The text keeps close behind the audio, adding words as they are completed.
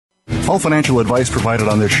All financial advice provided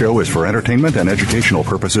on this show is for entertainment and educational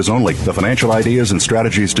purposes only. The financial ideas and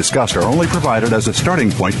strategies discussed are only provided as a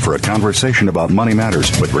starting point for a conversation about money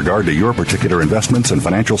matters. With regard to your particular investments and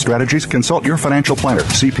financial strategies, consult your financial planner,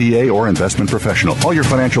 CPA, or investment professional. All your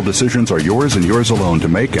financial decisions are yours and yours alone to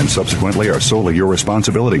make, and subsequently are solely your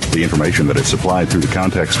responsibility. The information that is supplied through the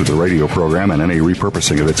context of the radio program and any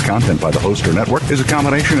repurposing of its content by the host or network is a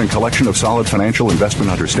combination and collection of solid financial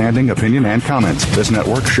investment understanding, opinion, and comments. This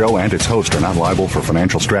network, show, and its host are not liable for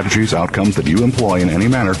financial strategies, outcomes that you employ in any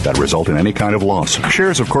manner that result in any kind of loss.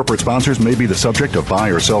 Shares of corporate sponsors may be the subject of buy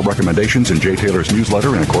or sell recommendations in Jay Taylor's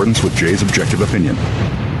newsletter in accordance with Jay's objective opinion.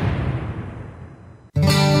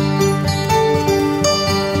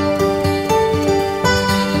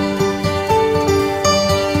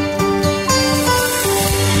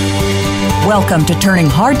 Welcome to Turning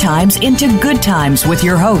Hard Times into Good Times with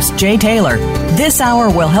your host, Jay Taylor. This hour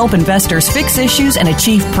will help investors fix issues and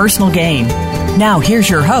achieve personal gain. Now, here's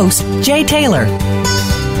your host, Jay Taylor.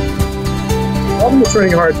 Welcome to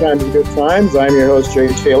Turning Hard Times into Good Times. I'm your host, Jay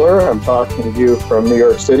Taylor. I'm talking to you from New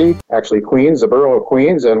York City, actually Queens, the borough of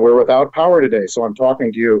Queens, and we're without power today. So I'm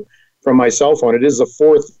talking to you from my cell phone. It is the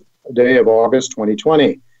 4th day of August,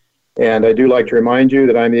 2020. And I do like to remind you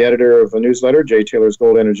that I'm the editor of a newsletter, Jay Taylor's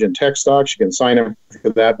Gold, Energy, and Tech Stocks. You can sign up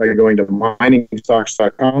for that by going to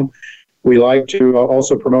miningstocks.com. We like to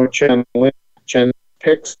also promote Chen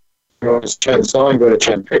Picks. Chen Selling, go to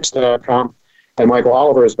chenpicks.com. And Michael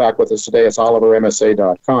Oliver is back with us today. It's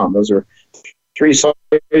olivermsa.com. Those are 3 sites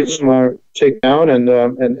you want to take down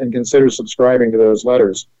and consider subscribing to those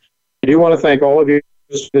letters. I do want to thank all of you.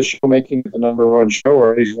 This show making the #1 show,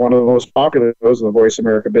 or at least one of the most popular shows on the Voice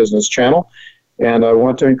America Business Channel. And I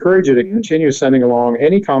want to encourage you to continue sending along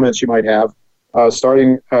any comments you might have,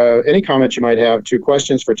 any comments you might have to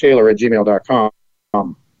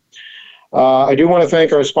questionsfortaylor@gmail.com. I do want to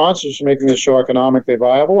thank our sponsors for making this show economically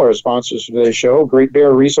viable. Our sponsors for today's show: Great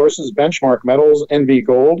Bear Resources, Benchmark Metals, NV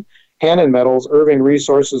Gold, Hannon Metals, Irving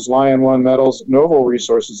Resources, Lion One Metals, Novo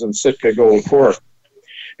Resources, and Sitka Gold Corp.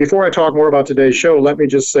 Before I talk more about today's show, let me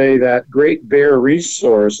just say that Great Bear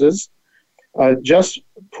Resources just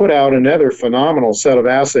put out another phenomenal set of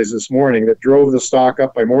assays this morning that drove the stock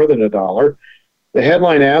up by more than $1. The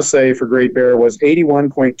headline assay for Great Bear was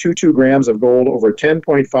 81.22 grams of gold over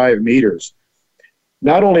 10.5 meters.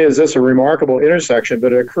 Not only is this a remarkable intersection,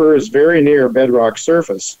 but it occurs very near bedrock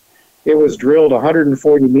surface. It was drilled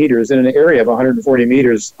 140 meters in an area of 140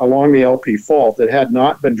 meters along the LP fault that had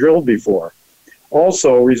not been drilled before.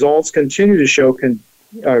 Also, results continue to show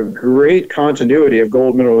great continuity of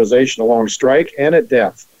gold mineralization along strike and at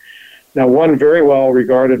depth. Now, one very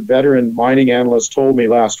well-regarded veteran mining analyst told me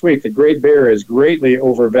last week that Great Bear is greatly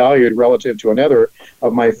overvalued relative to another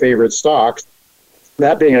of my favorite stocks,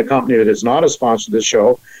 that being a company that is not a sponsor of this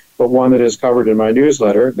show, but one that is covered in my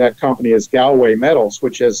newsletter. That company is Galway Metals,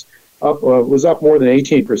 which was up more than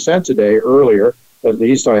 18% today earlier. At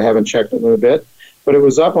least I haven't checked it in a bit. But it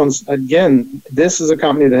was up on, again, this is a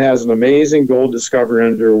company that has an amazing gold discovery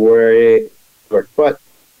underway. But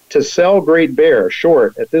to sell Great Bear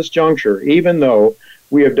short at this juncture, even though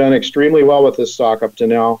we have done extremely well with this stock up to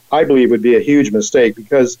now, I believe would be a huge mistake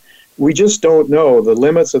because we just don't know the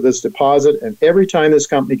limits of this deposit. And every time this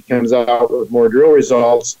company comes out with more drill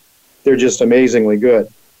results, they're just amazingly good.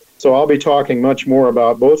 So I'll be talking much more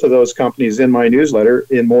about both of those companies in my newsletter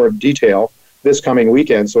in more detail this coming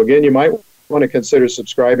weekend. So again, you might want to consider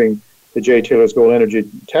subscribing to Jay Taylor's Gold, Energy,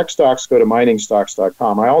 Tech Stocks. Go to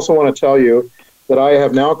miningstocks.com. I also want to tell you that I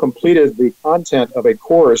have now completed the content of a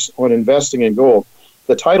course on investing in gold.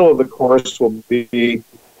 The title of the course will be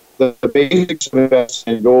The Basics of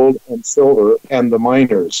Investing in Gold and Silver and the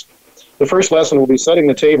Miners. The first lesson will be setting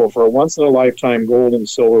the table for a once-in-a-lifetime gold and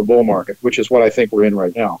silver bull market, which is what I think we're in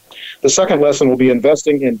right now. The second lesson will be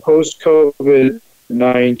investing in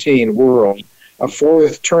post-COVID-19 world, a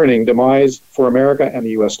fourth turning demise for America and the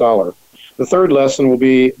U.S. dollar. The third lesson will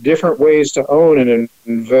be different ways to own and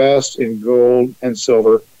invest in gold and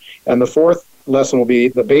silver. And the fourth lesson will be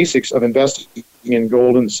the basics of investing in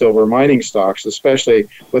gold and silver mining stocks, especially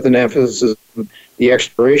with an emphasis on the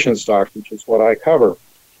exploration stocks, which is what I cover.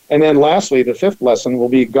 And then lastly, the fifth lesson will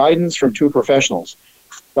be guidance from 2 professionals.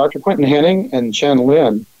 Dr. Quentin Henning and Chen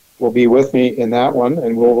Lin will be with me in that one,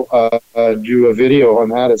 and we'll do a video on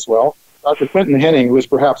that as well. Dr. Quentin Henning, who is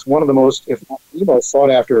perhaps one of the most, if not the most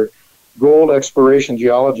sought-after gold exploration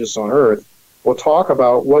geologists on Earth, will talk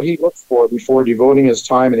about what he looks for before devoting his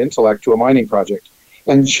time and intellect to a mining project.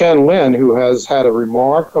 And Chen Lin, who has had a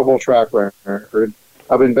remarkable track record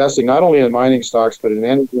of investing not only in mining stocks but in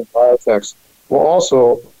energy and biotechs, will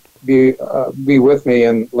also be with me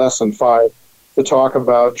in lesson 5 to talk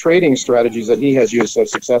about trading strategies that he has used so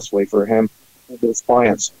successfully for him and his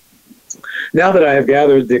clients. Now that I have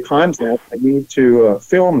gathered the content, I need to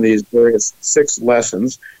film these various 6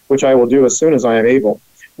 lessons, which I will do as soon as I am able.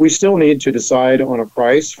 We still need to decide on a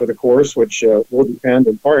price for the course, which will depend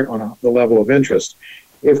in part on the level of interest.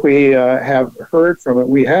 If we have heard from it,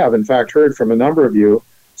 we have, in fact, heard from a number of you.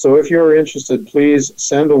 So if you're interested, please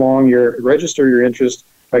register your interest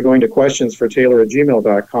by going to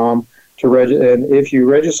questionsfortaylor@gmail.com. And if you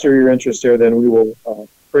register your interest there, then we will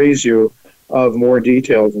praise you of more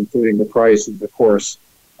details, including the price of the course,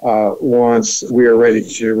 once we are ready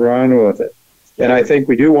to run with it. And I think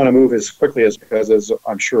we do want to move as quickly because, as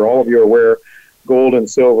I'm sure all of you are aware, gold and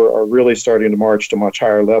silver are really starting to march to much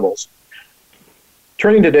higher levels.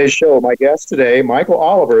 Turning to today's show, my guest today, Michael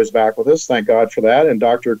Oliver, is back with us. Thank God for that. And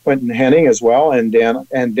Dr. Quentin Henning as well, and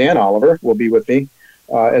Dan Oliver will be with me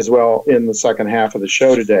as well in the second half of the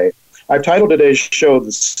show today. I've titled today's show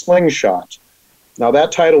The Slingshot. Now,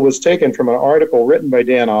 that title was taken from an article written by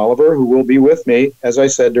Dan Oliver, who will be with me, as I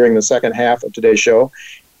said, during the second half of today's show.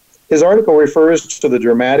 His article refers to the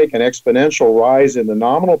dramatic and exponential rise in the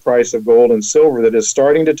nominal price of gold and silver that is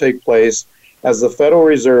starting to take place as the Federal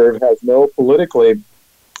Reserve has no politically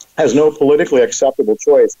acceptable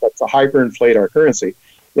choice but to hyperinflate our currency.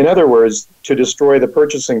 In other words, to destroy the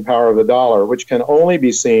purchasing power of the dollar, which can only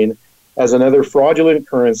be seen as another fraudulent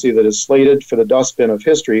currency that is slated for the dustbin of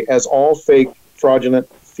history, as all fake fraudulent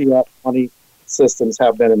fiat money systems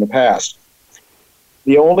have been in the past.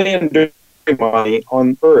 The only enduring money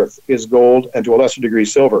on earth is gold and, to a lesser degree,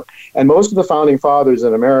 silver. And most of the founding fathers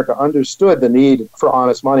in America understood the need for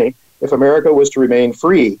honest money if America was to remain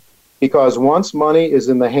free, because once money is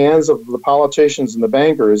in the hands of the politicians and the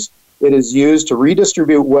bankers, it is used to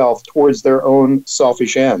redistribute wealth towards their own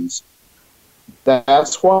selfish ends.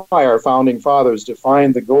 That's why our founding fathers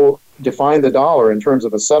defined the dollar in terms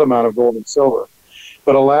of a set amount of gold and silver.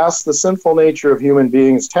 But alas, the sinful nature of human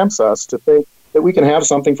beings tempts us to think that we can have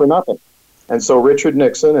something for nothing. And so Richard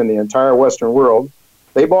Nixon and the entire Western world,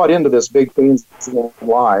 they bought into this big Keynesian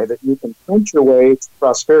lie that you can print your way to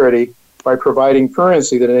prosperity by providing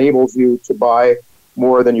currency that enables you to buy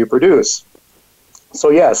more than you produce. So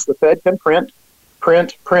yes, the Fed can print,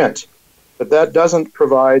 but that doesn't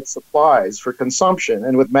provide supplies for consumption.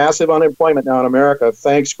 And with massive unemployment now in America,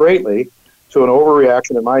 thanks greatly to an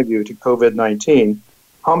overreaction, in my view, to COVID-19,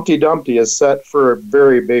 Humpty Dumpty is set for a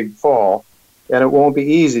very big fall, and it won't be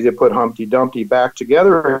easy to put Humpty Dumpty back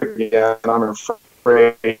together again, I'm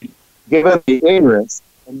afraid, given the ignorance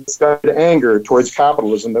and misguided anger towards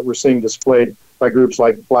capitalism that we're seeing displayed by groups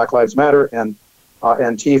like Black Lives Matter and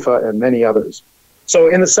Antifa and many others. So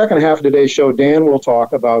in the second half of today's show, Dan will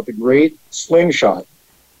talk about the great slingshot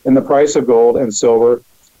in the price of gold and silver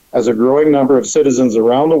as a growing number of citizens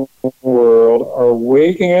around the world are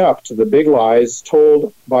waking up to the big lies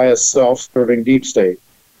told by a self-serving deep state.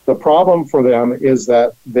 The problem for them is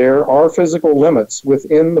that there are physical limits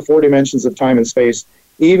within the 4 dimensions of time and space,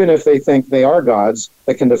 even if they think they are gods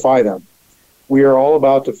that can defy them. We are all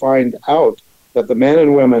about to find out that the men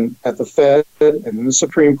and women at the Fed and in the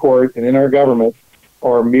Supreme Court and in our government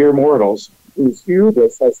are mere mortals whose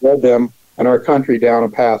hubris has led them and our country down a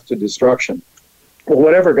path to destruction. Well,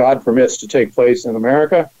 whatever God permits to take place in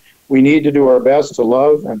America, we need to do our best to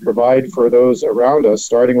love and provide for those around us,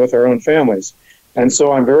 starting with our own families. And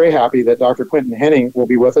so I'm very happy that Dr. Quentin Henning will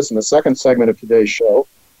be with us in the second segment of today's show,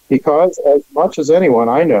 because as much as anyone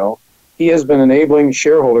I know, he has been enabling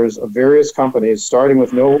shareholders of various companies, starting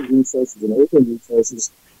with Noble Resources and Oakland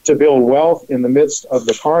Resources, to build wealth in the midst of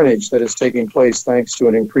the carnage that is taking place thanks to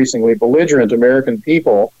an increasingly belligerent American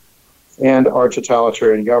people and our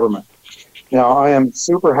totalitarian government. Now, I am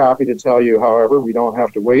super happy to tell you, however, we don't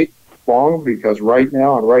have to wait long, because right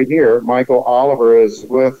now and right here, Michael Oliver is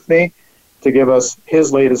with me to give us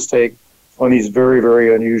his latest take on these very,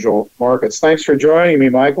 very unusual markets. Thanks for joining me,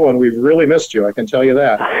 Michael, and we've really missed you, I can tell you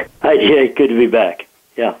that. Hi, Jay. Good to be back.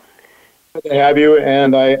 Yeah. Good to have you,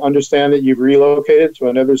 and I understand that you've relocated to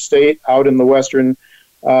another state out in the western,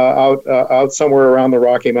 out somewhere around the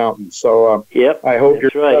Rocky Mountains. So yep, I hope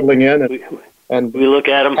you're settling in. And we look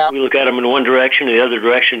at them. We look at them in one direction, and the other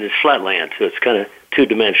direction is flatland. So it's kind of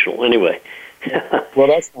two-dimensional. Anyway. Well,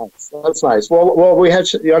 that's nice. That's nice. Well,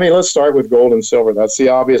 let's start with gold and silver. That's the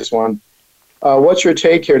obvious one. What's your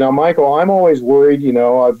take here? Now, Michael, I'm always worried,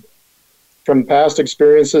 from past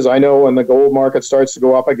experiences, I know when the gold market starts to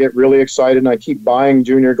go up, I get really excited and I keep buying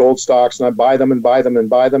junior gold stocks, and I buy them and buy them and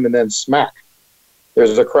buy them, and then smack,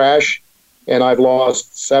 there's a crash, and I've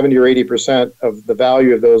lost 70 or 80% of the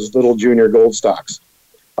value of those little junior gold stocks.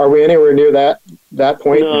 Are we anywhere near that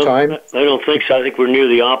point in time? I don't think so. I think we're near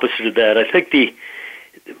the opposite of that. I think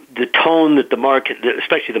the tone that the market,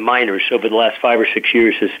 especially the miners, over the last 5 or 6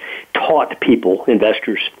 years has taught people,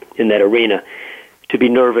 investors in that arena, to be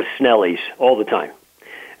nervous Snellies all the time.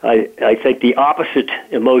 I think the opposite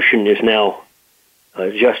emotion is now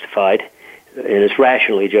justified, and it's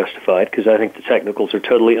rationally justified, because I think the technicals are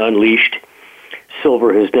totally unleashed.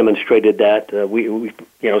 Silver has demonstrated that.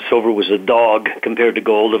 Silver was a dog compared to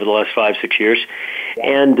gold over the last 5-6 years,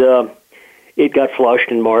 and it got flushed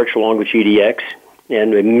in March along with GDX,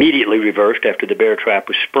 and immediately reversed after the bear trap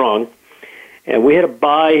was sprung. And we had to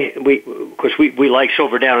buy. Of course, we like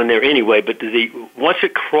silver down in there anyway. But once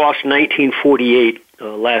it crossed 1948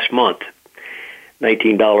 last month,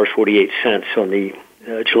 $19.48 on the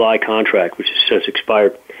July contract, which has since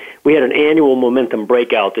expired, we had an annual momentum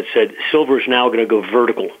breakout that said silver is now going to go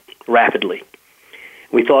vertical rapidly.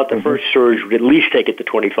 We thought the first surge would at least take it to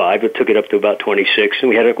 25. It took it up to about 26, and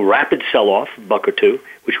we had a rapid sell-off, a buck or two,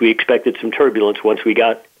 which we expected some turbulence once we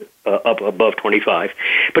got up above 25.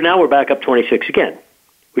 But now we're back up 26 again,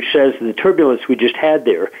 which says the turbulence we just had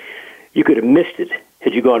there, you could have missed it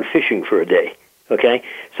had you gone fishing for a day. Okay,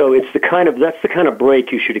 so that's the kind of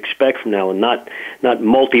break you should expect from now, and not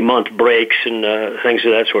multi-month breaks and things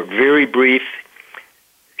of that sort. Very brief,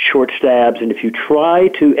 short stabs, and if you try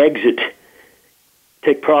to exit,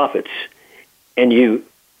 take profits, and you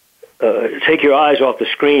take your eyes off the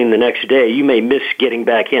screen the next day, you may miss getting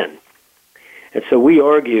back in. And so we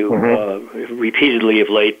argue repeatedly of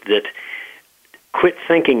late that quit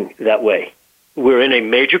thinking that way. We're in a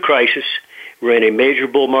major crisis. We're in a major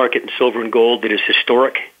bull market in silver and gold that is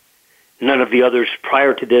historic. None of the others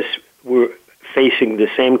prior to this were facing the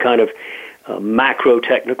same kind of macro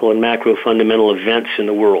technical and macro fundamental events in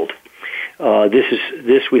the world.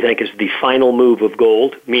 This we think is the final move of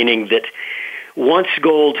gold, meaning that once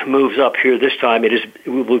gold moves up here this time, it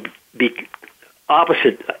will be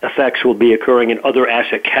opposite effects will be occurring in other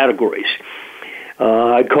asset categories.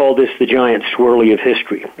 I'd call this the giant swirly of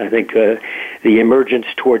history. I think the emergence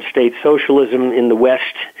towards state socialism in the West,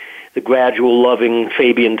 the gradual, loving,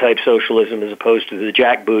 Fabian-type socialism as opposed to the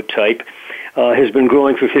jackboot type, has been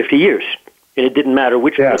growing for 50 years. And it didn't matter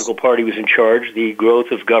which political party was in charge. The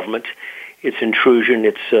growth of government, its intrusion,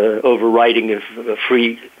 its overriding of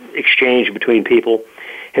free exchange between people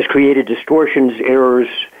has created distortions, errors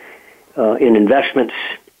in investments,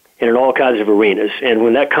 and in all kinds of arenas. And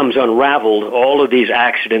when that comes unraveled, all of these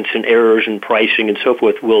accidents and errors and pricing and so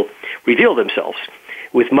forth will reveal themselves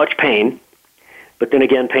with much pain. But then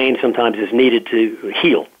again, pain sometimes is needed to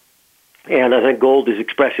heal. And I think gold is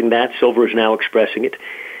expressing that. Silver is now expressing it.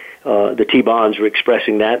 The T-bonds are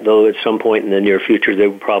expressing that, though at some point in the near future they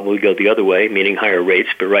will probably go the other way, meaning higher rates.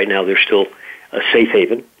 But right now they're still a safe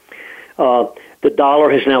haven. The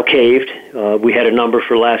dollar has now caved. We had a number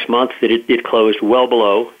for last month that it closed well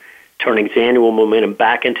below, turning its annual momentum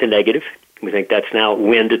back into negative. We think that's now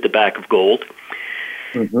wind at the back of gold.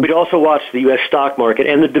 We'd also watch the U.S. stock market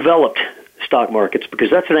and the developed stock markets, because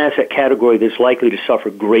that's an asset category that's likely to suffer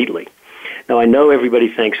greatly. Now, I know everybody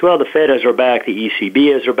thinks, well, the Fed has our back, the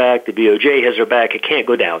ECB has our back, the BOJ has our back, it can't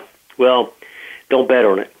go down. Well, don't bet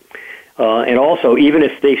on it. And also, even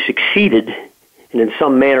if they succeeded, and in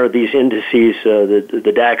some manner these indices,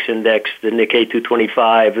 the DAX index, the Nikkei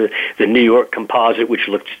 225, the New York Composite, which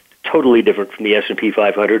looks totally different from the S&P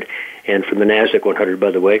 500 and from the NASDAQ 100,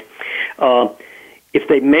 by the way. If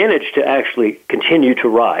they manage to actually continue to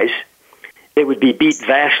rise, they would be beat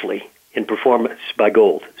vastly in performance by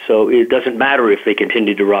gold. So it doesn't matter if they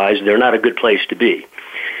continue to rise. They're not a good place to be.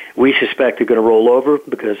 We suspect they're going to roll over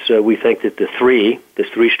because we think that the three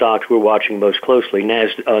stocks we're watching most closely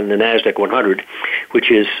on the NASDAQ 100,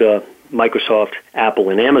 which is Microsoft, Apple,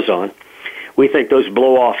 and Amazon, we think those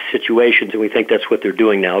blow-off situations, and we think that's what they're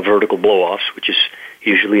doing now, vertical blow-offs, which is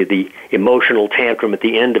usually the emotional tantrum at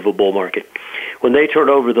the end of a bull market. When they turn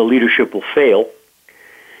over, the leadership will fail.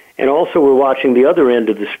 And also we're watching the other end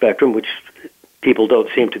of the spectrum, which people don't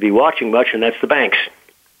seem to be watching much, and that's the banks.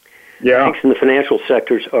 Yeah. Banks in the financial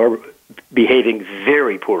sectors are behaving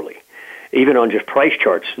very poorly. Even on just price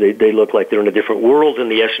charts, they look like they're in a different world than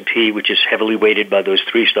the S&P, which is heavily weighted by those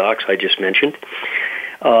three stocks I just mentioned.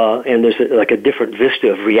 And there's a different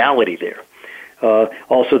vista of reality there.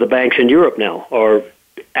 Also, the banks in Europe now are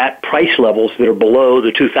at price levels that are below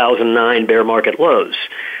the 2009 bear market lows.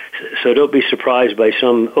 So don't be surprised by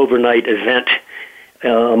some overnight event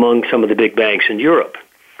among some of the big banks in Europe.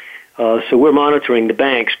 So we're monitoring the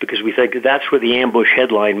banks because we think that's where the ambush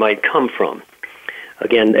headline might come from.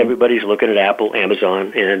 Again, everybody's looking at Apple,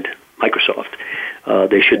 Amazon, and Microsoft.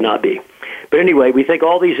 They should not be. But anyway, we think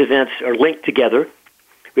all these events are linked together.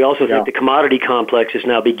 We also think the commodity complex is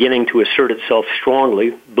now beginning to assert itself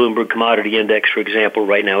strongly. Bloomberg Commodity Index, for example,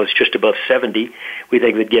 right now is just above 70. We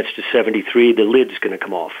think if it gets to 73, the lid's going to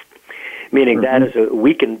come off, meaning that is a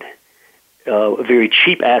weakened, a very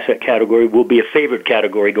cheap asset category will be a favored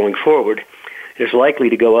category going forward. It's likely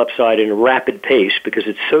to go upside in a rapid pace because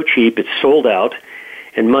it's so cheap, it's sold out,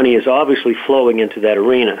 and money is obviously flowing into that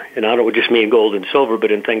arena. And I don't just mean gold and silver, but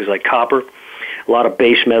in things like copper. A lot of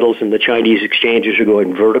base metals in the Chinese exchanges are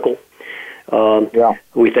going vertical.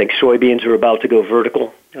 We think soybeans are about to go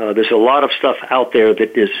vertical. There's a lot of stuff out there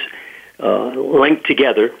that is linked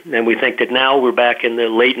together, and we think that now we're back in the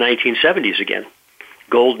late 1970s again.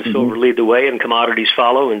 Gold and silver lead the way, and commodities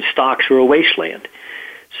follow, and stocks are a wasteland.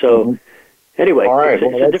 So anyway, it's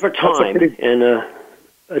a different time and a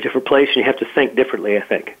different place, and you have to think differently, I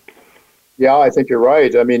think. Yeah, I think you're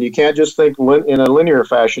right. I mean, you can't just think in a linear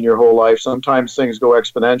fashion your whole life. Sometimes things go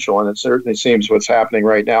exponential, and it certainly seems what's happening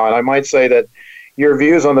right now. And I might say that your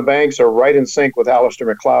views on the banks are right in sync with Alistair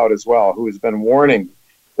MacLeod as well, who has been warning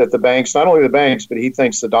that the banks, not only the banks, but he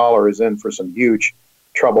thinks the dollar is in for some huge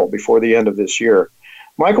trouble before the end of this year.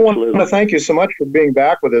 Michael, I want to thank you so much for being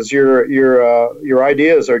back with us. Your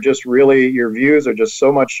ideas are just really, your views are just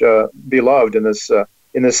so much beloved in this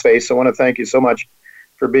space. I want to thank you so much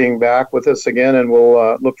for being back with us again, and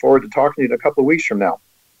we'll look forward to talking to you in a couple of weeks from now.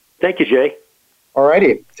 Thank you, Jay. All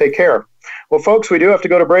righty. Take care. Well, folks, we do have to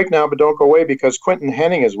go to break now, but don't go away because Quentin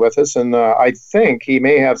Henning is with us, and I think he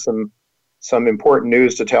may have some important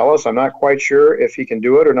news to tell us. I'm not quite sure if he can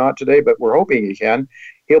do it or not today, but we're hoping he can.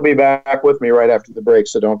 He'll be back with me right after the break,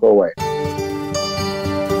 so don't go away.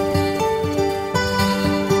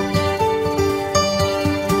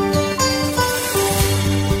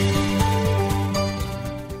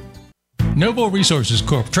 Novo Resources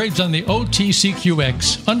Corp. trades on the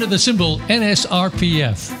OTCQX under the symbol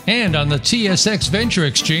NSRPF and on the TSX Venture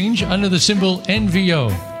Exchange under the symbol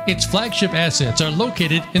NVO. Its flagship assets are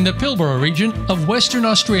located in the Pilbara region of Western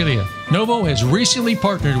Australia. Novo has recently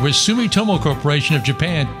partnered with Sumitomo Corporation of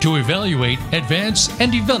Japan to evaluate, advance,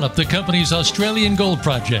 and develop the company's Australian gold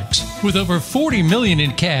projects. With over $40 million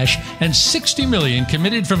in cash and $60 million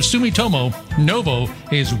committed from Sumitomo, Novo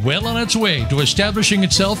is well on its way to establishing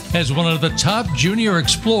itself as one of the top junior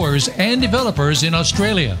explorers and developers in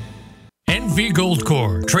Australia. NV Gold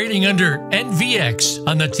Corp, trading under NVX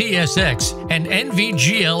on the TSX and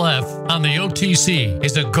NVGLF on the OTC,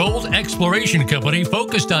 is a gold exploration company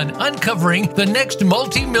focused on uncovering the next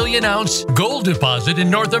multi-million-ounce gold deposit in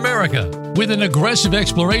North America. With an aggressive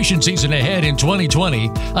exploration season ahead in 2020,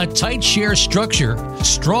 a tight share structure,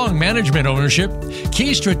 strong management ownership,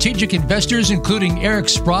 key strategic investors including Eric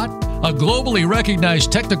Sprott, a globally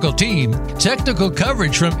recognized technical team, technical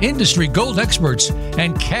coverage from industry gold experts,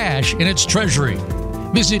 and cash in its treasury.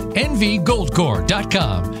 Visit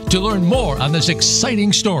nvgoldcorp.com to learn more on this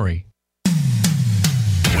exciting story.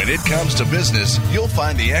 When it comes to business, you'll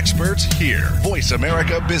find the experts here. Voice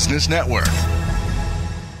America Business Network.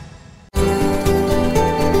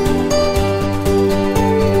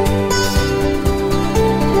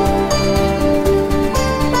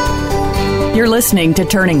 You're listening to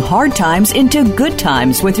Turning Hard Times into Good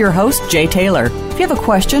Times with your host, Jay Taylor. If you have a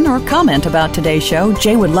question or comment about today's show,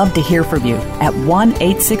 Jay would love to hear from you at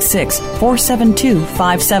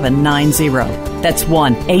 1-866-472-5790. That's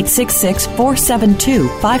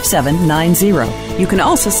 1-866-472-5790. You can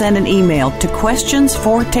also send an email to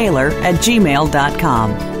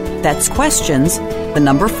questionsfortaylor@gmail.com. That's questions, the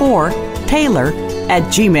number 4,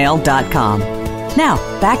 Taylor@gmail.com. Now,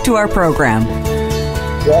 back to our program.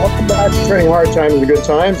 Welcome back to Turning Hard Times into Good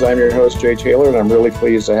Times. I'm your host, Jay Taylor, and I'm really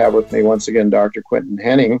pleased to have with me once again Dr. Quentin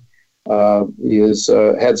Henning. He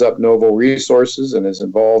heads up Novo Resources and is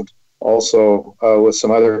involved also with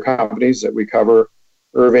some other companies that we cover,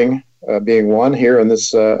 Irving being one here in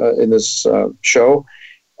this show.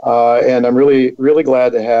 And I'm really, really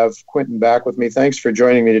glad to have Quentin back with me. Thanks for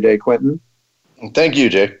joining me today, Quentin. Thank you,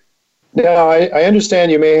 Jay. Now, I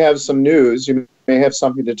understand you may have some news. You may have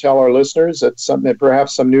something to tell our listeners,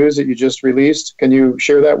 perhaps some news that you just released. Can you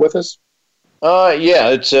share that with us? Yeah,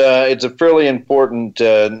 it's a fairly important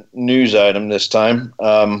news item this time,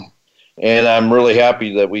 and I'm really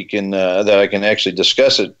happy that I can actually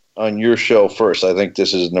discuss it on your show first. I think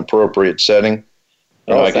this is an appropriate setting.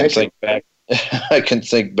 I can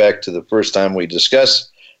think back to the first time we discussed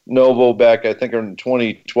Novo back, I think, in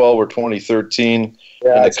 2012 or 2013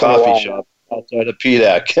 in a coffee shop outside of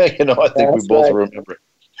PDAC. I think we both remember.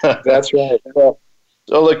 That's right. Well,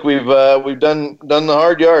 So look, we've done the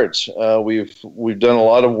hard yards. We've done a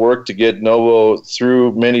lot of work to get Novo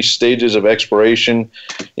through many stages of exploration.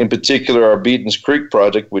 In particular, our Beaton's Creek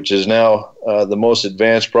project, which is now the most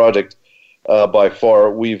advanced project by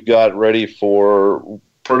far. We've got ready for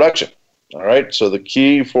production. All right. So the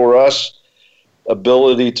key for us,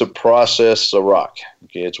 ability to process the rock.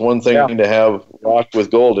 Okay, it's one thing to have rock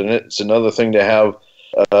with gold in it. It's another thing to have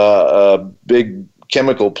a big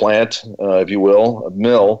chemical plant, if you will, a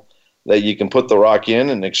mill that you can put the rock in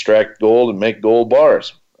and extract gold and make gold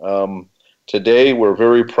bars. Today, we're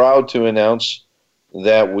very proud to announce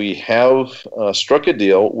that we have struck a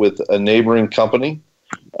deal with a neighboring company.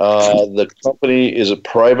 The company is a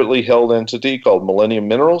privately held entity called Millennium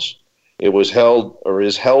Minerals. It was held or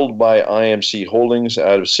is held by IMC Holdings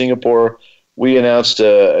out of Singapore. We announced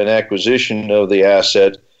an acquisition of the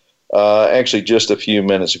asset actually just a few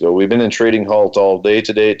minutes ago. We've been in trading halt all day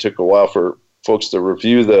today. It took a while for folks to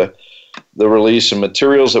review the release and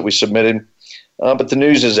materials that we submitted. But the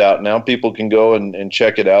news is out now. People can go and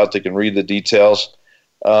check it out. They can read the details.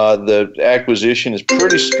 The acquisition is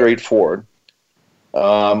pretty straightforward.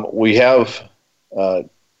 We have,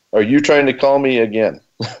 are you trying to call me again?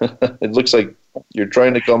 It looks like you're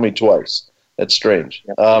trying to call me twice. That's strange.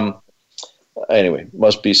 Anyway,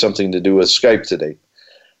 must be something to do with Skype today.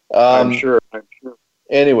 I'm sure.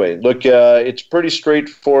 Anyway, look, it's pretty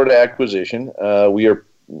straightforward acquisition. We are,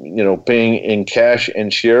 paying in cash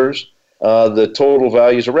and shares. The total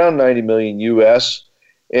value is around $90 million US.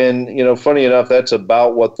 And, funny enough, that's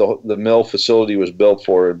about what the mill facility was built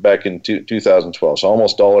for back in 2012. So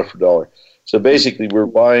almost dollar for dollar. So basically, we're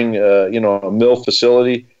buying, a mill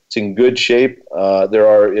facility. It's in good shape. There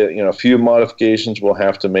are, a few modifications we'll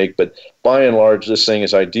have to make, but by and large, this thing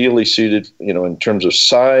is ideally suited, in terms of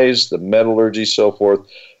size, the metallurgy, so forth,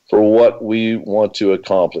 for what we want to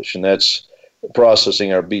accomplish, and that's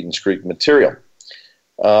processing our Beaton's Creek material.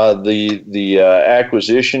 The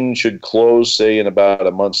acquisition should close, say, in about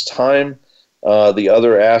a month's time. The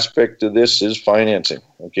other aspect of this is financing.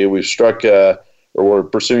 Okay, we've struck, or we're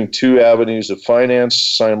pursuing two avenues of finance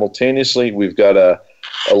simultaneously. We've got a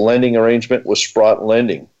lending arrangement with Sprott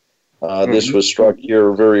Lending. This was struck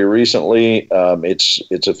here very recently.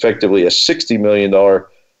 It's effectively a $60 million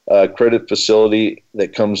credit facility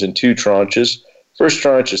that comes in two tranches. First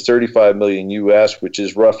tranche is $35 million US, which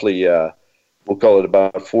is roughly, we'll call it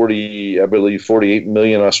about 48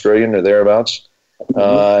 million Australian or thereabouts.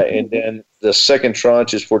 And then the second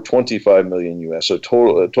tranche is for $25 million US. So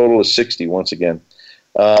total is 60 once again.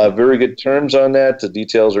 Very good terms on that. The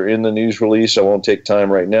details are in the news release. I won't take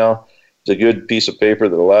time right now. It's a good piece of paper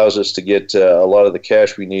that allows us to get a lot of the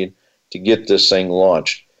cash we need to get this thing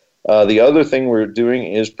launched. The other thing we're doing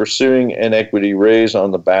is pursuing an equity raise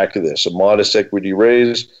on the back of this, a modest equity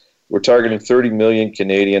raise. We're targeting 30 million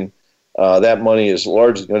Canadian. That money is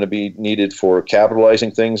largely going to be needed for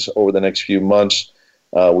capitalizing things over the next few months.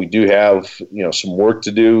 We do have, some work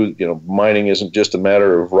to do. Mining isn't just a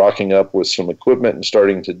matter of rocking up with some equipment and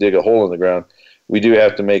starting to dig a hole in the ground. We do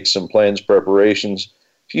have to make some plans, preparations,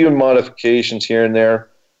 few modifications here and there.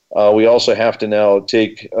 We also have to now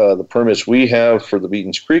take the permits we have for the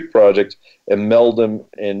Beaton's Creek project and meld them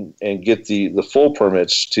and get the full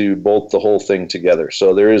permits to bolt the whole thing together.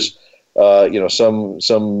 So there is, some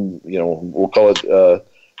we'll call it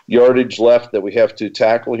yardage left that we have to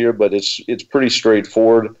tackle here, but it's pretty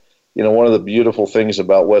straightforward. One of the beautiful things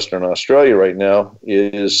about Western Australia right now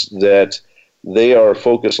is that they are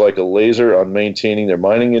focused like a laser on maintaining their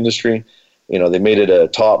mining industry. They made it a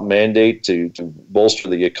top mandate to bolster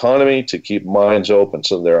the economy, to keep mines open.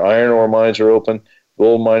 So their iron ore mines are open,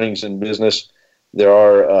 gold mining's in business.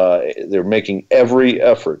 They're making every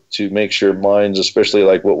effort to make sure mines, especially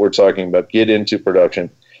like what we're talking about, get into production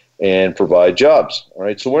and provide jobs. All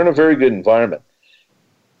right, so we're in a very good environment.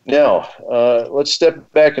 Now, let's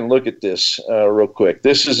step back and look at this real quick.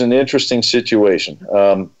 This is an interesting situation.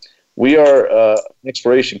 We are an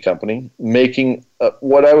exploration company making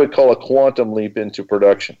what I would call a quantum leap into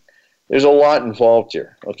production. There's a lot involved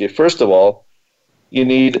here. Okay, first of all, you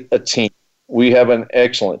need a team. We have an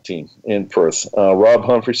excellent team in Perth. Rob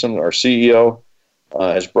Humphreyson, our CEO,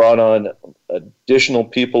 has brought on additional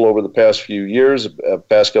people over the past few years,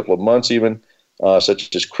 past couple of months even,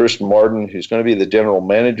 such as Chris Martin, who's going to be the general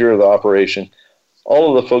manager of the operation.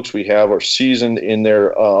 All of the folks we have are seasoned in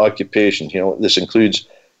their occupation. This includes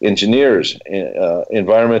engineers,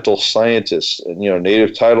 environmental scientists, and,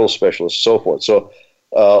 native title specialists, so forth. So,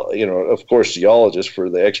 of course, geologists for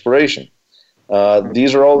the exploration.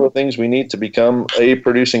 These are all the things we need to become a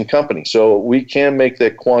producing company. So we can make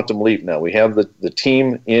that quantum leap now. We have the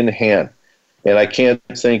team in hand. And I can't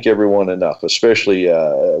thank everyone enough, especially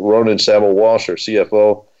Ronan Samuel-Walsh, our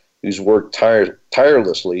CFO, who's worked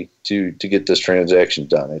tirelessly to get this transaction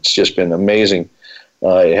done. It's just been amazing.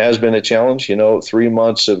 It has been a challenge, 3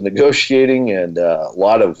 months of negotiating and a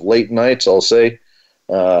lot of late nights, I'll say.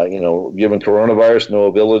 Given coronavirus, no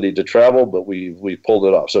ability to travel, but we pulled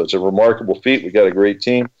it off. So it's a remarkable feat. We got a great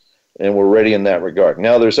team, and we're ready in that regard.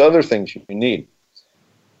 Now, there's other things you need.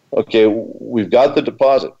 Okay, we've got the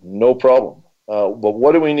deposit, no problem. But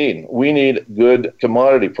what do we need? We need good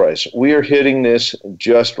commodity price. We are hitting this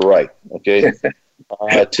just right. Okay,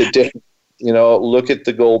 today, look at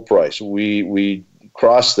the gold price. We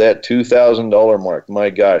crossed that $2,000 mark. My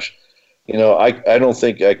gosh, I don't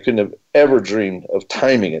think I couldn't have ever dreamed of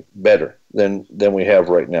timing it better than we have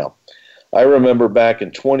right now. I remember back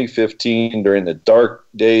in 2015 during the dark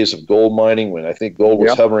days of gold mining when I think gold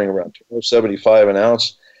was hovering around $275 an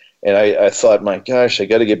ounce. And I thought, my gosh, I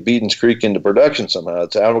got to get Beaton's Creek into production somehow.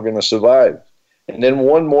 That's how we're going to survive. And then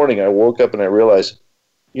one morning I woke up and I realized,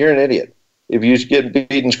 you're an idiot. If you get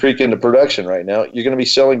Beaton's Creek into production right now, you're going to be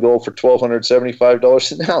selling gold for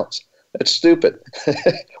 $1,275 an ounce. That's stupid.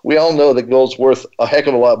 We all know that gold's worth a heck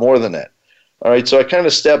of a lot more than that. All right, so I kind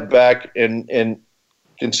of stepped back and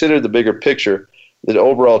considered the bigger picture, the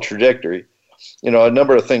overall trajectory. A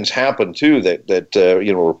number of things happened too that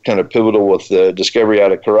were kind of pivotal with the discovery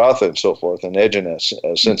out of Karratha and so forth, and Egina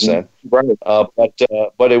since then. Right.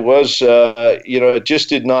 But it was it just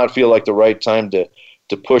did not feel like the right time to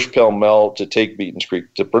push pell-mell to take Beaton's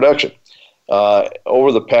Creek to production.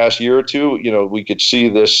 Over the past year or two, we could see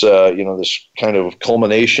this this kind of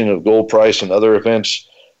culmination of gold price and other events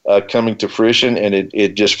coming to fruition, and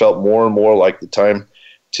it just felt more and more like the time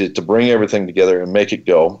to bring everything together and make it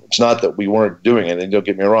go. It's not that we weren't doing it, and don't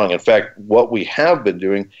get me wrong. In fact, what we have been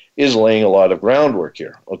doing is laying a lot of groundwork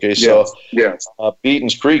here. Okay, so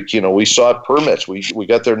Beaton's Creek, we sought permits. We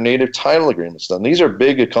got their native title agreements done. These are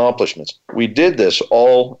big accomplishments. We did this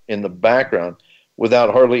all in the background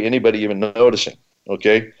without hardly anybody even noticing.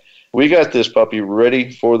 Okay, we got this puppy ready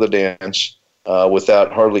for the dance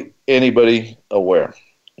without hardly anybody aware.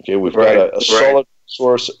 Okay, we've got a solid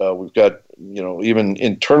source. We've got, even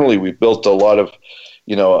internally, we've built a lot of,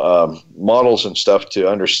 models and stuff to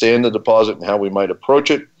understand the deposit and how we might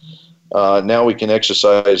approach it. Now we can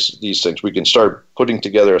exercise these things. We can start putting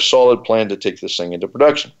together a solid plan to take this thing into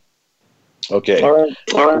production. Okay. All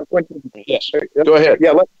right. Yes. Go ahead.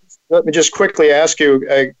 Yeah. Let me just quickly ask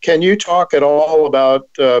you, can you talk at all about,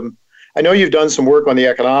 I know you've done some work on the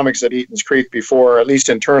economics at Beaton's Creek before, at least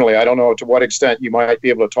internally. I don't know to what extent you might be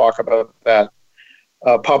able to talk about that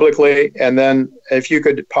publicly. And then if you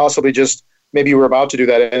could possibly just, maybe you were about to do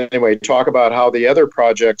that anyway, talk about how the other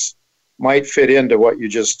projects might fit into what you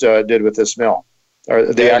just did with this mill, or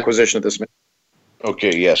the acquisition of this mill.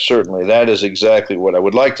 Okay, yes, certainly. That is exactly what I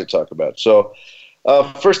would like to talk about. So,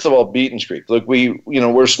 first of all, Beaton's Creek. Look,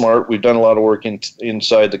 we're smart. We've done a lot of work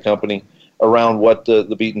inside the company around what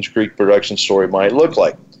the Beaton's Creek production story might look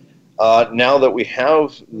like. Now that we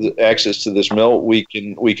have the access to this mill, we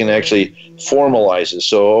can actually formalize it.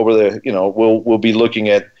 So over the, we'll be looking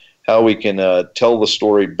at how we can tell the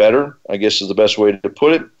story better, I guess is the best way to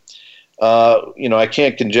put it. I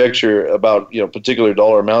can't conjecture about, particular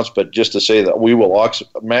dollar amounts, but just to say that we will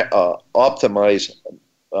optimize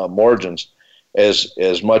margins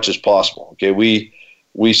as much as possible. Okay,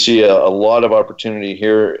 we see a lot of opportunity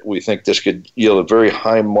here. We think this could yield a very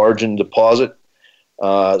high margin deposit.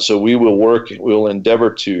 So we will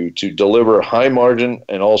endeavor to deliver high margin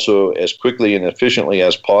and also as quickly and efficiently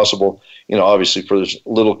as possible, obviously for as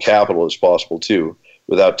little capital as possible too,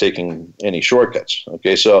 without taking any shortcuts.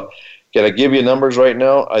 Okay, so can I give you numbers right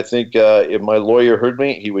now? I think if my lawyer heard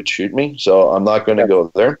me, he would shoot me, so I'm not going to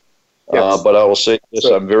go there. Yes. But I will say this,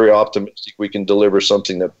 I'm very optimistic we can deliver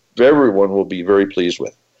something that everyone will be very pleased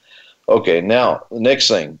with. Okay, now, the next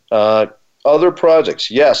thing. Other projects,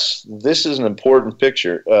 yes, this is an important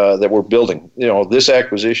picture that we're building. This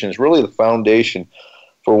acquisition is really the foundation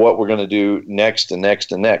for what we're going to do next and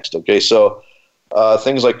next and next. Okay, so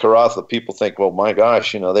things like Karratha, people think, well, my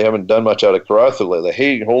gosh, they haven't done much out of Karratha lately.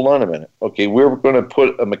 Hey, hold on a minute. Okay, we're going to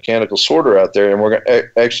put a mechanical sorter out there, and we're going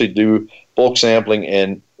to actually do bulk sampling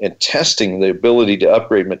and testing the ability to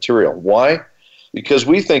upgrade material. Why? Because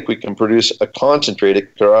we think we can produce a concentrate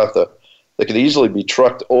at Karratha that could easily be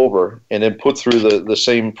trucked over and then put through the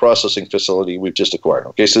same processing facility we've just acquired.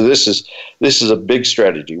 Okay, so this is a big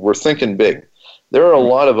strategy. We're thinking big. There are a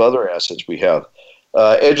lot of other assets we have.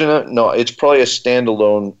 Egina, no, it's probably a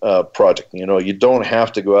standalone project. You don't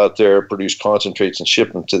have to go out there, produce concentrates and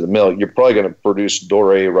ship them to the mill. You're probably going to produce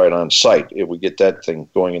doré right on site if we get that thing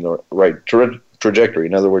going in the right trajectory.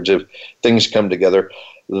 In other words, if things come together,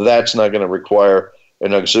 that's not going to require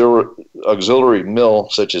an auxiliary mill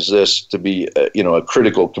such as this to be a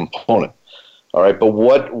critical component. All right, but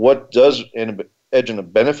what does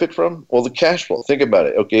Egina benefit from? Well, the cash flow. Think about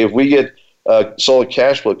it. Okay, if we get solid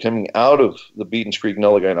cash flow coming out of the Beatons Creek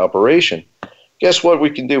Nullagine operation, guess what we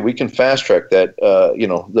can do? We can fast track that,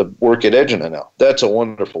 the work at Egina now. That's a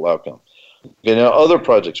wonderful outcome. Okay, now other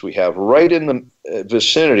projects we have right in the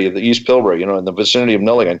vicinity of the East Pilbara, in the vicinity of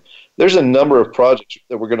Nullagine, there's a number of projects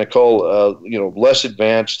that we're going to call, less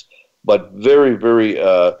advanced, but very, very,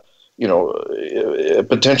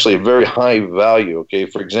 potentially a very high value. Okay,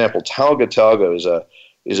 for example, Talga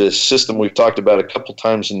is a system we've talked about a couple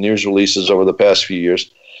times in news releases over the past few years.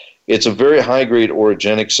 It's a very high-grade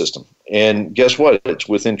orogenic system, and guess what? It's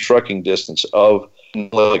within trucking distance of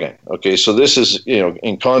Nullagine. Okay, so this is,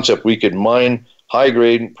 in concept, we could mine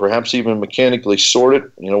high-grade, perhaps even mechanically sort it.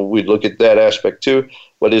 We'd look at that aspect too,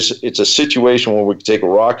 but it's a situation where we could take a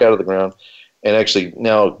rock out of the ground and actually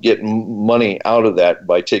now get money out of that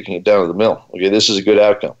by taking it down to the mill. Okay, this is a good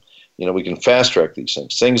outcome. We can fast-track these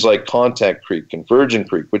things. Things like Contact Creek, Convergent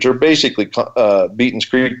Creek, which are basically Beatons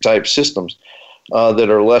Creek-type systems, that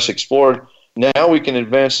are less explored. Now we can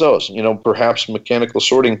advance those. Perhaps mechanical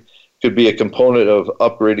sorting could be a component of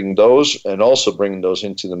upgrading those and also bringing those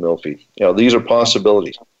into the mill feed. These are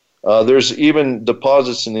possibilities. There's even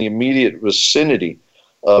deposits in the immediate vicinity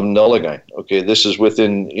of Nullagine. Okay, this is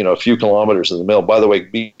within a few kilometers of the mill. By the way,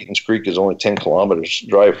 Beatons Creek is only 10 kilometers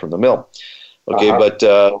drive from the mill. Okay, but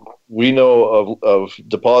we know of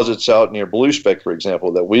deposits out near Blue Spec, for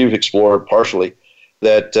example, that we've explored partially,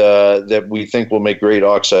 that we think will make great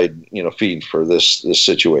oxide, feed for this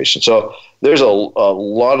situation. So there's a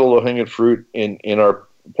lot of low-hanging fruit in our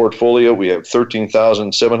portfolio. We have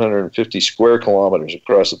 13,750 square kilometers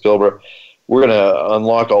across the Pilbara. We're going to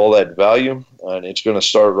unlock all that value, and it's going to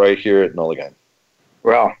start right here at Nullagine.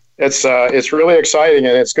 Well, it's really exciting,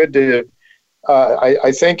 and it's good to.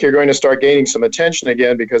 I think you're going to start gaining some attention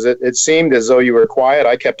again, because it seemed as though you were quiet.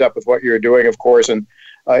 I kept up with what you were doing, of course, and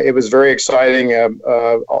it was very exciting,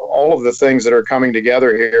 all of the things that are coming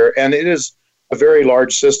together here. And it is a very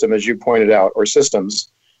large system, as you pointed out, or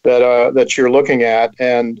systems that you're looking at.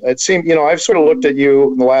 And it seemed, I've sort of looked at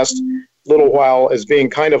you in the last little while as being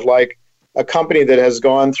kind of like a company that has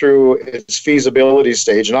gone through its feasibility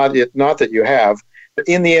stage, not that you have, but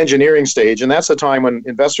in the engineering stage. And that's the time when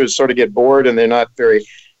investors sort of get bored and they're not very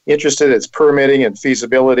interested. It's permitting and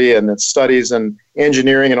feasibility and it's studies and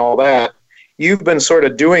engineering and all that. You've been sort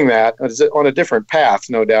of doing that on a different path,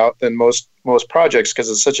 no doubt, than most projects, because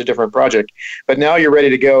it's such a different project. But now you're ready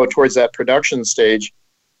to go towards that production stage.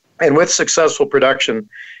 And with successful production,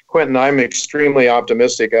 Quentin, I'm extremely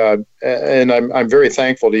optimistic, and I'm very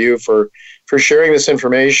thankful to you for sharing this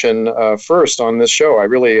information first on this show. I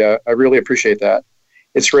really appreciate that.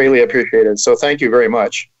 It's greatly appreciated. So thank you very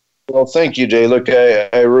much. Well, thank you, Jay. Look,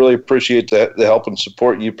 I really appreciate the help and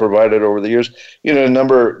support you provided over the years. A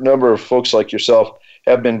number of folks like yourself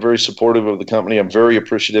have been very supportive of the company. I'm very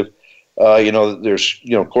appreciative. There's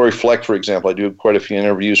Corey Fleck, for example. I do quite a few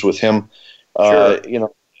interviews with him. Sure.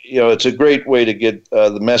 It's a great way to get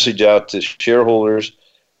the message out to shareholders.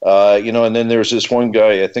 And then there's this one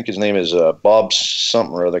guy. I think his name is Bob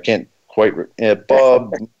something or other. I can't quite.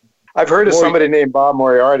 Bob. I've heard of somebody named Bob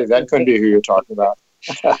Moriarty. That couldn't be who you're talking about.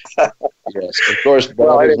 Yes, of course. Bob,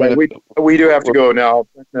 well, anyway, we do have to go now.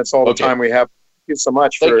 That's all the time we have. Thank you so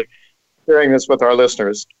much for sharing this with our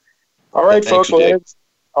listeners. All right, folks.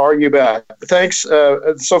 Are you back? Thanks.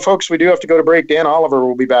 So, folks, we do have to go to break. Dan Oliver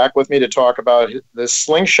will be back with me to talk about the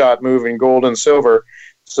slingshot move in gold and silver.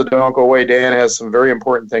 So don't go away. Dan has some very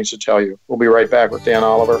important things to tell you. We'll be right back with Dan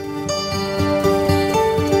Oliver.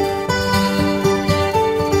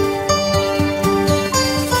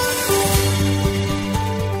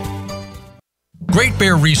 Great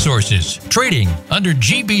Bear Resources, trading under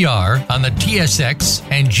GBR on the TSX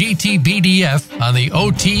and GTBDF on the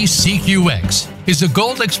OTCQX, is a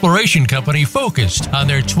gold exploration company focused on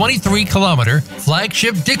their 23-kilometer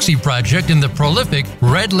flagship Dixie project in the prolific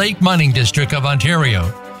Red Lake Mining District of Ontario.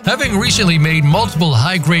 Having recently made multiple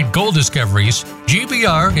high-grade gold discoveries,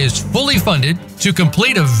 GBR is fully funded to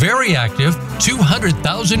complete a very active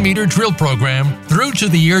 200,000-meter drill program through to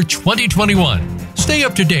the year 2021. Stay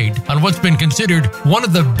up to date on what's been considered one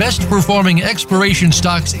of the best-performing exploration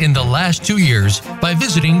stocks in the last 2 years by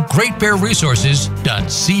visiting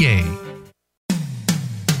greatbearresources.ca.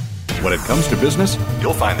 When it comes to business,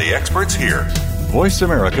 you'll find the experts here. Voice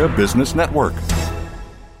America Business Network.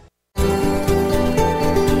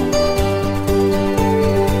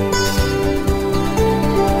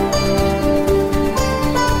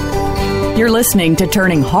 You're listening to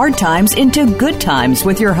Turning Hard Times into Good Times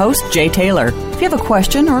with your host, Jay Taylor. If you have a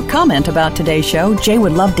question or comment about today's show, Jay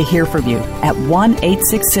would love to hear from you at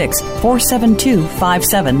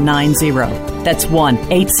 1-866-472-5790. That's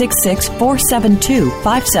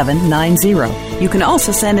 1-866-472-5790. You can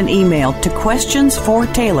also send an email to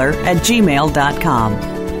questionsfortaylor@gmail.com.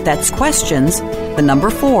 That's questions, the number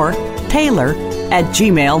 4,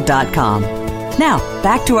 Taylor@gmail.com. Now,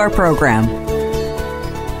 back to our program.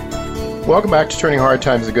 Welcome back to Turning Hard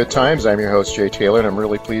Times to Good Times. I'm your host, Jay Taylor, and I'm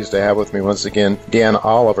really pleased to have with me once again Dan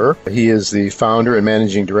Oliver. He is the founder and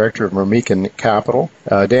managing director of Mermican Capital.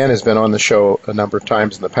 Dan has been on the show a number of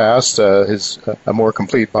times in the past. His a more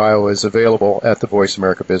complete bio is available at the Voice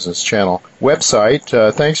America Business Channel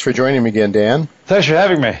website. Thanks for joining me again, Dan. Thanks for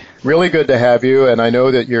having me. Really good to have you, and I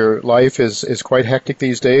know that your life is quite hectic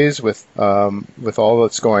these days with all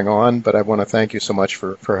that's going on, but I want to thank you so much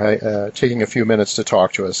for taking a few minutes to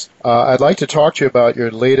talk to us. I'd like to talk to you about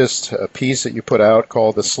your latest piece that you put out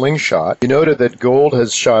called The Slingshot. You noted that gold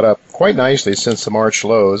has shot up quite nicely since the March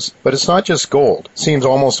lows, but it's not just gold. It seems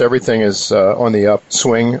almost everything is on the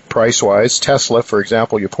upswing price-wise. Tesla, for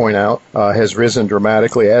example, you point out, has risen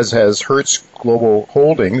dramatically, as has Hertz Global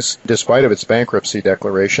Holdings, despite of its bankruptcy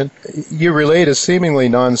declaration. You relate a seemingly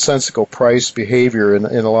nonsensical price behavior in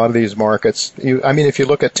a lot of these markets. If you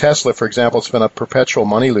look at Tesla, for example, it's been a perpetual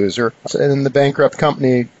money loser. And the bankrupt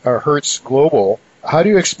company, Hertz Global, how do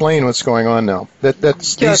you explain what's going on now?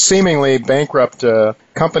 These seemingly bankrupt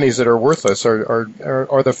companies that are worthless are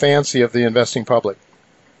the fancy of the investing public.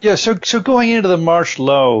 Yeah, so going into the March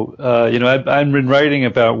low, I've been writing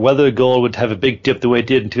about whether gold would have a big dip the way it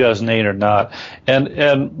did in 2008 or not.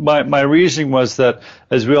 And my reasoning was that,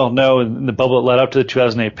 as we all know, in the bubble that led up to the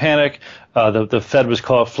 2008 panic, the Fed was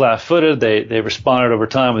caught flat-footed. They responded over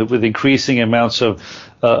time with increasing amounts of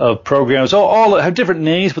programs. All have different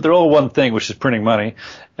names, but they're all one thing, which is printing money.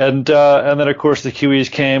 And then, of course, the QEs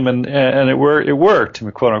came and it worked,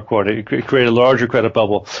 quote unquote. It created a larger credit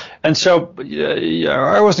bubble. And so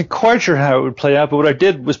I wasn't quite sure how it would play out, but what I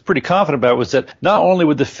was pretty confident about was that not only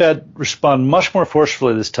would the Fed respond much more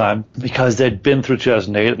forcefully this time because they'd been through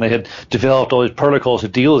 2008 and they had developed all these protocols to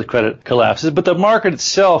deal with credit collapses, but the market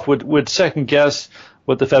itself would second guess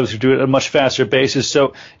what the Fed was going to do at a much faster basis.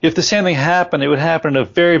 So if the same thing happened, it would happen at a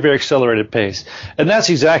very, very accelerated pace. And that's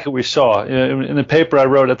exactly what we saw. In the paper I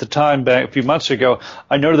wrote at the time back a few months ago,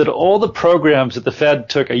 I noted that all the programs that the Fed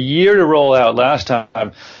took a year to roll out last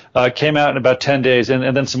time came out in about 10 days,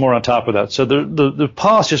 and then some more on top of that. So the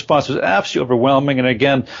policy response was absolutely overwhelming. And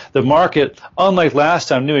again, the market, unlike last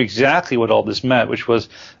time, knew exactly what all this meant, which was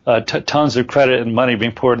tons of credit and money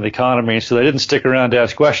being poured into the economy. So they didn't stick around to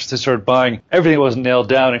ask questions. They started buying everything that wasn't nailed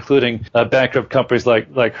down, including bankrupt companies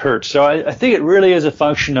like Hertz. So I think it really is a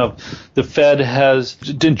function of the Fed has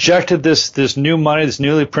injected this new money, this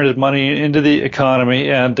newly printed money into the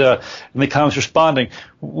economy, and the economy's responding.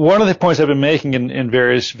 One of the points I've been making in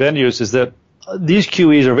various venues is that these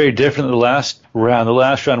QEs are very different than the last round. The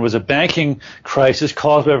last round was a banking crisis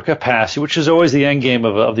caused by overcapacity, which is always the end game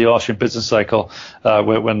of the Austrian business cycle,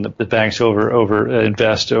 when the banks over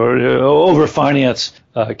invest or over finance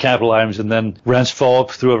capital items, and then rents fall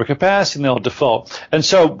through overcapacity and they'll default. And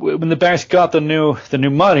so when the banks got the new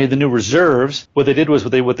money, the new reserves, what they did was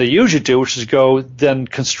what they usually do, which is go then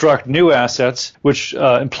construct new assets, which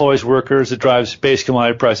employs workers. It drives base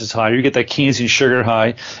commodity prices higher. You get that Keynesian sugar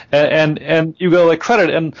high, and you go like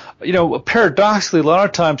credit. And paradoxically, a lot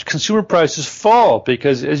of times consumer prices fall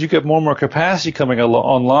because as you get more and more capacity coming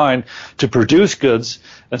online to produce goods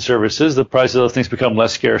and services, the price of those things become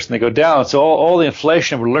less scarce and they go down. So all the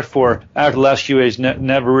inflation we looked for after the last QEs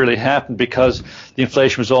never really happened because the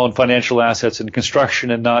inflation was all in financial assets and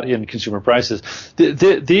construction and not in consumer prices.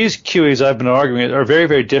 These QEs I've been arguing are very,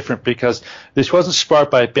 very different because this wasn't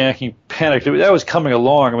sparked by a banking panic. That was coming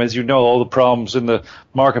along. I mean, as you know, all the problems in the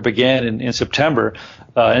market began in September,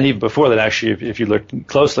 and even before that, actually, if you look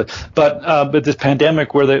closely. But this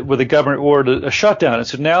pandemic where the government ordered a shutdown. And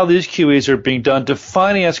so now these QEs are being done to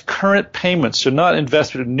finance current payments, so not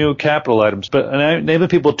investment in new capital items, but enabling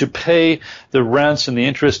people to pay the rents and the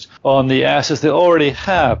interest on the assets they already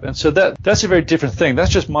have. And so that's a very different thing.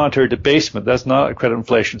 That's just monetary debasement. That's not credit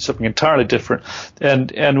inflation. It's something entirely different.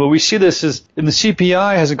 And when we see this is, and the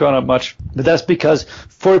CPI hasn't gone up much, but that's because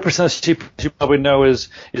 40% of CPI, as you probably know, is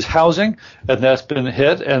housing, and that's been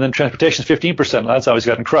hit, and then transportation is 15%. That's always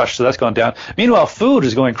gotten crushed, so that's gone down. Meanwhile, food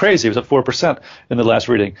is going crazy. It was up 4% in the last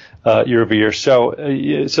reading year over year. So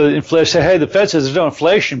inflation. Say, hey, the Fed says there's no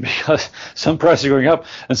inflation because some prices are going up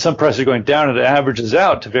and some prices are going down, and it averages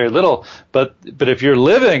out to very little. But if you're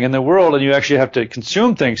living in the world and you actually have to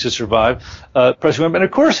consume things to survive, prices go up. And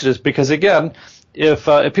of course it is, because again, if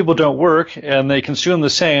people don't work and they consume the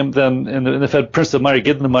same, then and the Fed prints the money,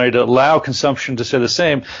 give them the money to allow consumption to stay the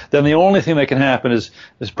same, then the only thing that can happen is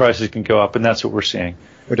prices can go up, and that's what we're seeing.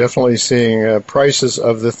 We're definitely seeing prices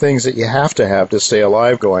of the things that you have to stay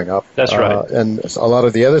alive going up. That's right. And a lot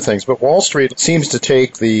of the other things. But Wall Street seems to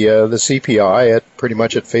take the CPI at pretty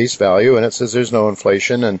much at face value, and it says there's no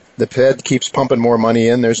inflation, and the Fed keeps pumping more money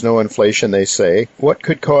in. There's no inflation, they say. What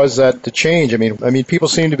could cause that to change? I mean, people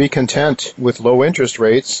seem to be content with low interest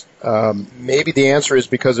rates. Maybe the answer is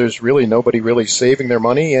because there's really nobody really saving their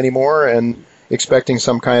money anymore and expecting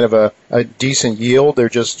some kind of a decent yield. They're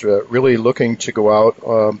just really looking to go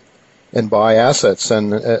out and buy assets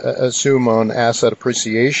and assume on asset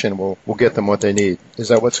appreciation will get them what they need. Is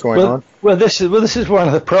that what's going on? Well, this is one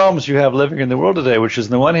of the problems you have living in the world today, which is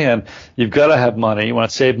on the one hand, you've got to have money. You want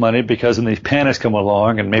to save money because when these panics come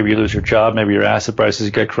along and maybe you lose your job, maybe your asset prices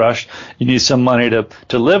get crushed, you need some money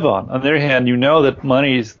to live on. On the other hand, you know that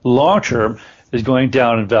money is long-term is going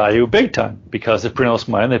down in value big time because they print less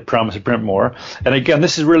money and they promise to print more. And again,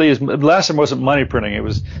 this is really last time wasn't money printing; it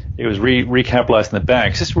was recapitalizing the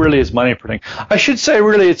banks. This really is money printing. I should say,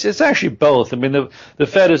 really, it's actually both. I mean, the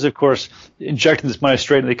Fed is of course injecting this money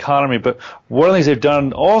straight into the economy, but one of the things they've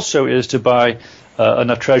done also is to buy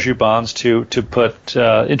enough Treasury bonds to put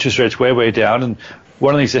interest rates way down. And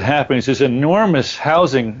one of the things that happens is an enormous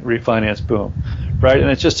housing refinance boom, right? And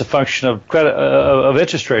it's just a function of credit of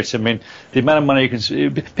interest rates. I mean, the amount of money you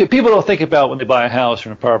can. People don't think about when they buy a house or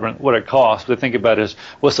an apartment what it costs. What they think about is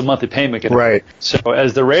what's the monthly payment going to be. Right. So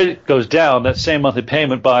as the rate goes down, that same monthly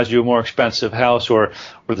payment buys you a more expensive house or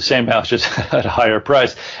the same house just at a higher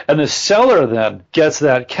price. And the seller then gets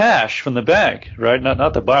that cash from the bank, right?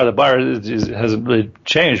 Not the buyer. The buyer hasn't really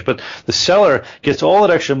changed, but the seller gets all that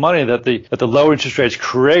extra money that the low interest rates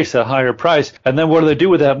creates that higher price. And then what do they do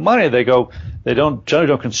with that money? They generally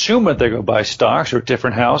don't consume it. They go buy stocks or a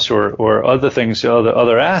different house or other things,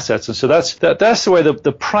 other assets. And so that's the way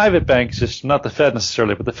the private bank system, not the Fed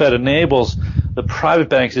necessarily, but the Fed enables the private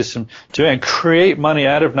bank system to create money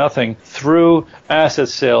out of nothing through asset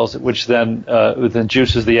sales, which then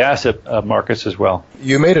juices the asset markets as well.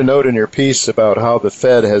 You made a note in your piece about how the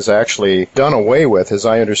Fed has actually done away with, as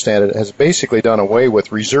I understand it, has basically done away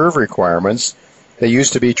with reserve requirements. They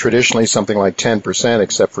used to be traditionally something like 10%,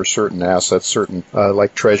 except for certain assets, certain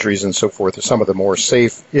like treasuries and so forth. Some of the more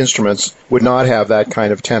safe instruments would not have that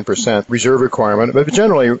kind of 10% reserve requirement. But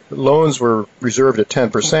generally, loans were reserved at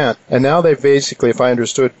 10%. And now they've basically, if I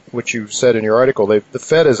understood what you said in your article, the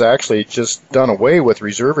Fed has actually just done away with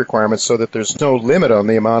reserve requirements so that there's no limit on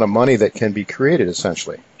the amount of money that can be created,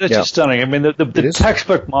 essentially. It's just stunning. I mean, the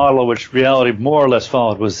textbook model, which reality more or less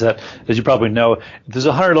followed, was that, as you probably know, there's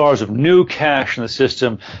 $100 of new cash in the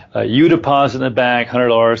system. You deposit in the bank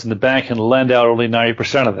 $100, and the bank can lend out only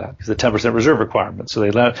 90% of that because the 10% reserve requirement. So they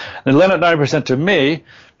lend out 90% to me.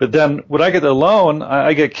 But then when I get the loan,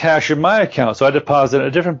 I get cash in my account, so I deposit at a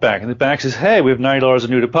different bank. And the bank says, hey, we have $90 of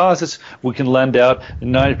new deposits. We can lend out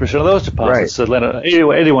 90% of those deposits. Right. So lend out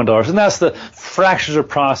 $81. And that's the fractions of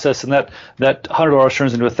process, and that $100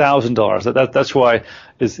 turns into $1,000. That's why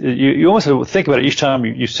you almost have to think about it each time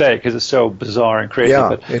you say it because it's so bizarre and crazy. Yeah,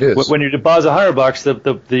 but it is. When you deposit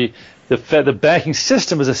 $100, the banking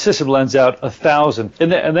system as a system lends out 1,000,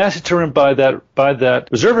 and that's determined by that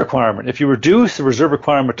reserve requirement. If you reduce the reserve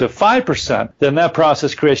requirement to 5%, then that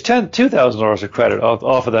process creates $2,000 of credit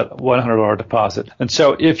off of that $100 deposit. And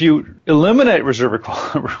so, if you eliminate reserve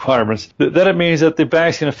requirements, then it means that the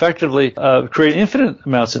banks can effectively create infinite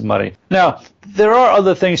amounts of money. Now, there are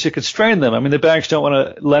other things to constrain them. I mean, the banks don't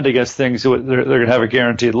want to lend against things that they're going to have a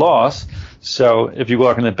guaranteed loss. So if you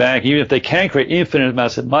walk in the bank, even if they can create infinite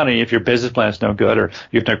amounts of money, if your business plan is no good or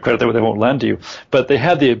you have no credit, they won't lend to you. But they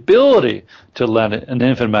have the ability to lend an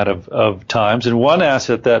infinite amount of times. And one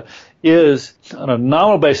asset that is, on a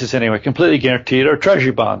nominal basis anyway, completely guaranteed are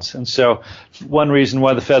treasury bonds. And so one reason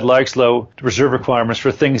why the Fed likes low reserve requirements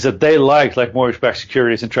for things that they like mortgage-backed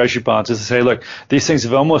securities and treasury bonds, is to say, look, these things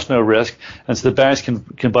have almost no risk, and so the banks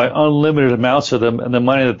can buy unlimited amounts of them, and the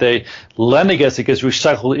money that they lend against it gets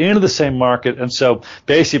recycled into the same market. And so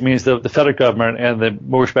basically it means the federal government and the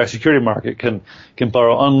mortgage-backed security market can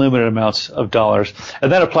borrow unlimited amounts of dollars.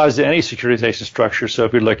 And that applies to any securitization structure. So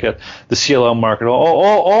if you look at the CLO market,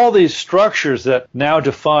 all these these structures that now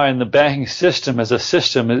define the banking system as a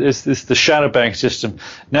system is the shadow bank system.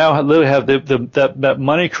 Now literally have that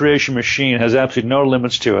money creation machine has absolutely no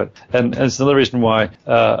limits to it, and it's another reason why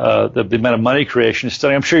the amount of money creation is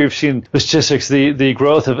stunning. I'm sure you've seen the statistics, the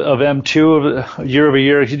growth of M2 year over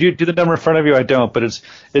year. Do you do the number in front of you? I don't, but it's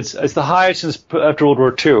the highest since after World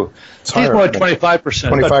War II. It's more like 25%.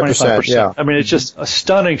 25%, yeah. I mean, it's just a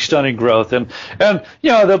stunning growth, and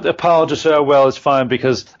the apologists say, oh, well, it's fine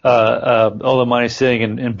because all the money's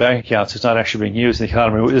sitting in bank accounts. It's not actually being used. The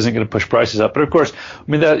economy isn't going to push prices up. But of course,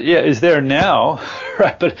 I mean, that is there now,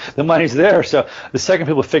 right? But the money's there. So the second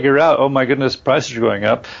people figure out, oh my goodness, prices are going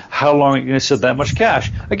up, how long are you going to sit that much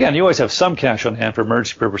cash? Again, you always have some cash on hand for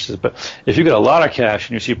emergency purposes, but if you've got a lot of cash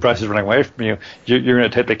and you see prices running away from you, you're going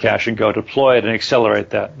to take the cash and go deploy it and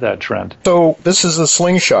accelerate that trend. So this is a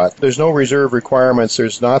slingshot. There's no reserve requirements.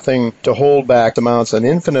 There's nothing to hold back amounts, an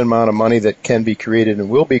infinite amount of money that can be created and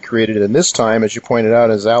will be created. And this time, as you pointed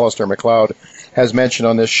out, as Alistair McLeod has mentioned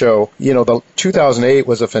on this show, the 2008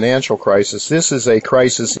 was a financial crisis. This is a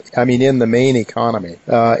crisis, in the main economy.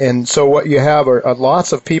 And so what you have are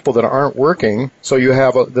lots of people that aren't working. So you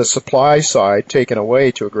have the supply side taken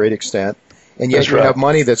away to a great extent. And yet you have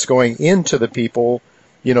money that's going into the people,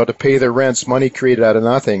 to pay their rents, money created out of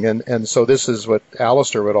nothing. And so this is what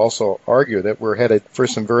Alistair would also argue, that we're headed for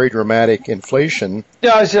some very dramatic inflation.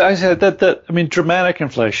 Yeah, I said that dramatic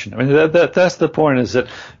inflation. That's the point, is that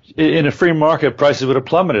in a free market, prices would have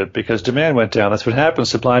plummeted because demand went down. That's what happens,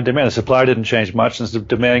 supply and demand. The supply didn't change much, and the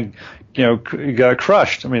demand, got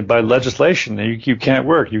crushed. By legislation, you can't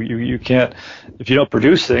work. You can't, if you don't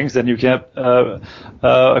produce things, then you can't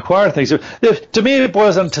acquire things. To me, it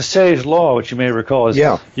boils down to Say's law, which you may recall, is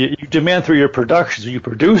you demand through your production. So you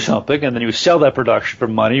produce something, and then you sell that production for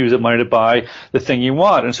money, use that money to buy the thing you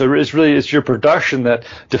want. And so it's your production that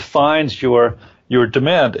defines your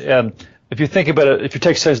demand. And if you think about it, if you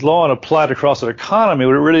take Say's law and apply it across an economy,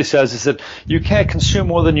 what it really says is that you can't consume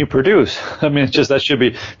more than you produce. That should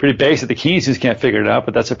be pretty basic. The Keynesians can't figure it out,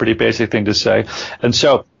 but that's a pretty basic thing to say. And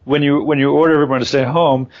so when you order everyone to stay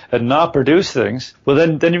home and not produce things,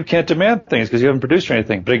 well, then you can't demand things because you haven't produced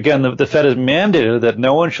anything. But again, the Fed has mandated that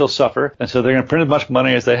no one shall suffer, and so they're going to print as much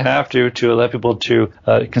money as they have to allow people to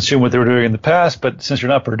consume what they were doing in the past. But since you're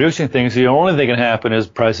not producing things, the only thing that can happen is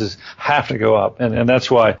prices have to go up, and that's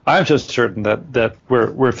why I'm so certain that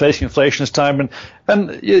we're facing inflation this time. And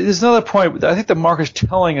there's another point. I think the market's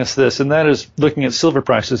telling us this, and that is looking at silver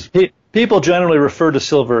prices. People generally refer to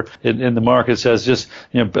silver in the markets as just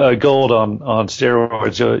gold on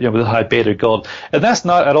steroids, with high beta gold, and that's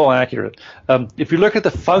not at all accurate. If you look at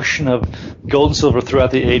the function of gold and silver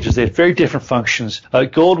throughout the ages, they had very different functions.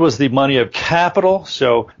 Gold was the money of capital,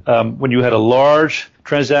 so when you had a large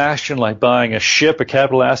transaction like buying a ship, a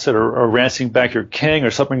capital asset, or ransoming back your king, or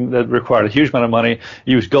something that required a huge amount of money,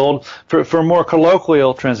 you use gold. For more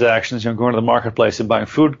colloquial transactions, going to the marketplace and buying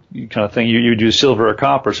food kind of thing, you use silver or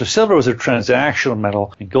copper. So silver was a transactional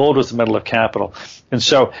metal, and gold was the metal of capital. And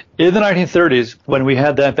so in the 1930s, when we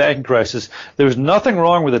had that banking crisis, there was nothing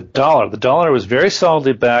wrong with the dollar. The dollar was very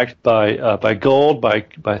solidly backed by gold, by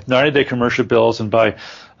 90-day commercial bills, and by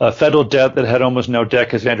federal debt that had almost no debt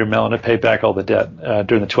because Andrew Mellon had paid back all the debt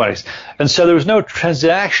during the 20s. And so there was no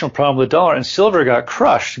transactional problem with the dollar, and silver got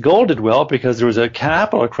crushed. Gold did well because there was a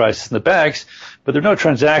capital crisis in the banks, but there were no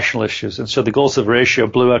transactional issues, and so the gold-silver ratio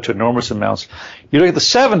blew out to enormous amounts. You look at the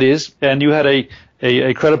 70s, and you had a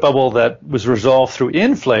credit bubble that was resolved through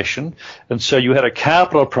inflation, and so you had a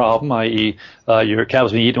capital problem, i.e. Your capital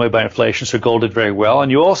was being eaten away by inflation, so gold did very well. And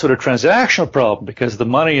you also had a transactional problem because the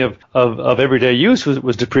money of everyday use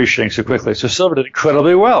was depreciating so quickly. So silver did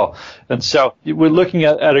incredibly well. And so we're looking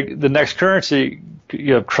at the next currency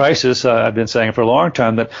crisis. I've been saying for a long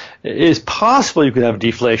time that it is possible you could have a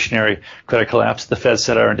deflationary credit collapse. The Fed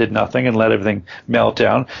sat there and did nothing and let everything melt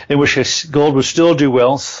down, in which case gold would still do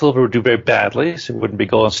well, silver would do very badly. So it wouldn't be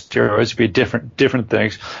gold on steroids, it would be different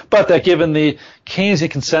things. But that given the Keynesian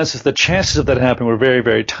consensus, the chances of that happening were very,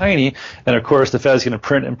 very tiny. And of course, the Fed's going to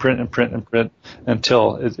print until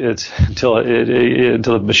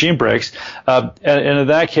the machine breaks. And in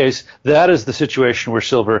that case, that is the situation where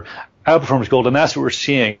silver outperforms gold, and that's what we're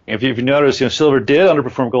seeing. If you notice, silver did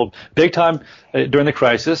underperform gold big time during the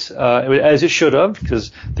crisis, as it should have,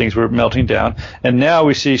 because things were melting down. And now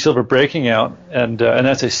we see silver breaking out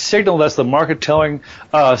that's a signal. That's the market telling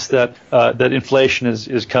us that inflation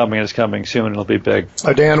is coming. It's coming soon. It'll be big.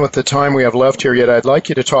 Dan, with the time we have left here yet, I'd like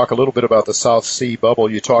you to talk a little bit about the South Sea bubble.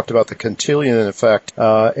 You talked about the Cantillon effect,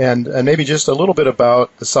 and maybe just a little bit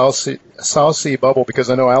about the South Sea bubble, because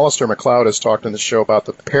I know Alistair McLeod has talked in the show about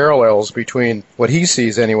the parallels between what he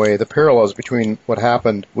sees anyway, the parallels between what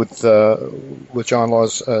happened with John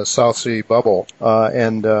Law's South Sea bubble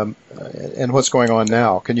and what's going on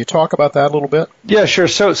now. Can you talk about that a little bit? Yeah, sure.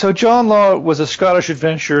 So John Law was a Scottish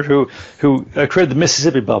adventurer who created the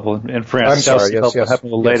Mississippi bubble in France. I'm sorry, yes.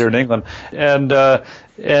 Happened a little later in England,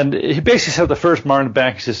 and he basically set up the first modern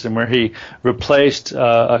banking system where he replaced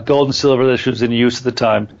gold and silver that was in use at the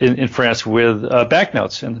time in France with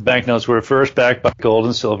banknotes. And the banknotes were first backed by gold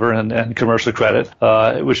and silver and commercial credit,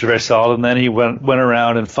 which was very solid. And then he went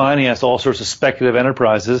around and financed all sorts of speculative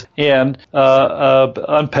enterprises and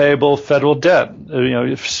unpayable federal debt,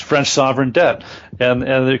 French sovereign debt. And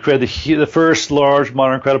they created the first large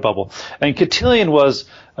modern credit bubble. And Cantillon was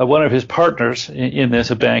one of his partners in this,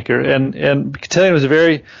 a banker, and Cantillon was a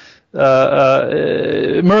very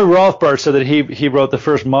Murray Rothbard said that he wrote the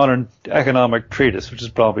first modern economic treatise, which is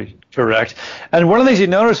probably correct. And one of the things he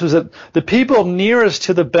noticed was that the people nearest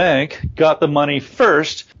to the bank got the money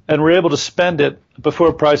first and were able to spend it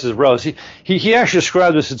before prices rose. He actually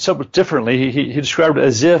described this somewhat differently. He described it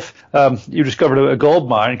as if you discovered a gold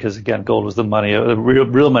mine, because again, gold was the money, the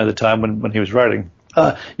real money at the time when he was writing.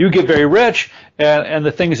 You get very rich, and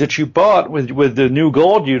the things that you bought with the new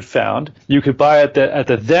gold you'd found, you could buy at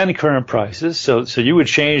the then current prices. So you would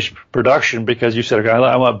change production because you said, okay,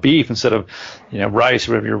 I want beef instead of rice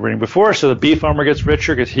or whatever you were reading before. So the beef farmer gets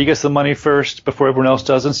richer because he gets the money first before everyone else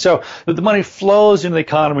does. And so the money flows into the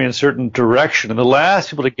economy in a certain direction. And the last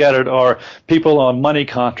people to get it are people on money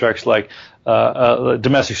contracts like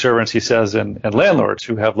domestic servants, he says, and landlords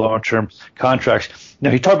who have long-term contracts. Now,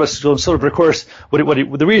 he talked about gold and silver, but of course,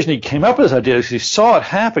 the reason he came up with this idea is he saw it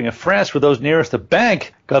happening in France where those nearest the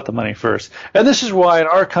bank got the money first. And this is why in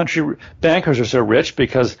our country, bankers are so rich,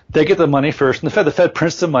 because they get the money first. And the Fed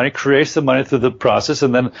prints the money, creates the money through the process,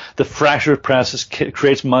 and then the fractured process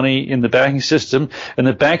creates money in the banking system, and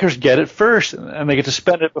the bankers get it first, and they get to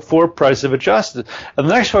spend it before prices have adjusted. And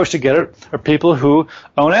the next folks to get it are people who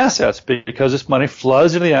own assets, because this money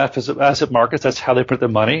floods into the asset markets. That's how they print their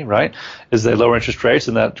money, right, is they lower interest rates,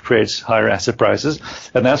 and that creates higher asset prices.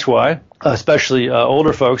 And that's why, especially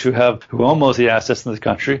older folks who own most of the assets in this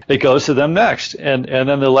country, it goes to them next. And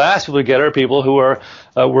then the last people to get are people who are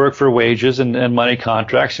work for wages and money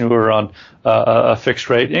contracts and who are on a fixed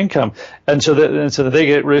rate income. And so that they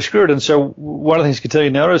get really screwed. And so one of the things I can tell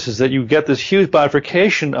you notice is that you get this huge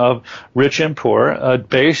bifurcation of rich and poor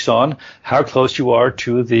based on how close you are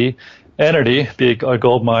to the entity, be it a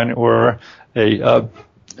gold mine or a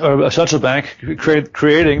central bank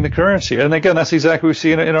creating the currency. And again, that's exactly what we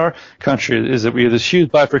see in our country, is that we have this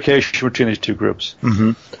huge bifurcation between these two groups.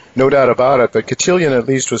 Mm-hmm. No doubt about it. But Cantillon at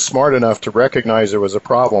least was smart enough to recognize there was a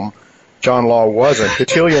problem. John Law wasn't.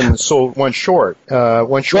 Cantillon went short. Well,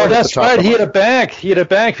 that's right. He had a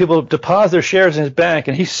bank. People deposit their shares in his bank,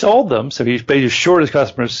 and he sold them. So he basically shorted his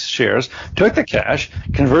customers' shares, took the cash,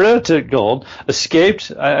 converted it to gold,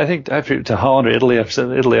 escaped. I think to Holland or Italy. I've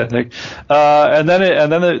said Italy, I think. And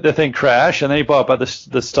then the thing crashed, and then he bought by the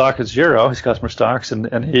stock at zero, his customer stocks,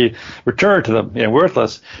 and he returned to them,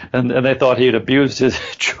 worthless. And they thought he had abused his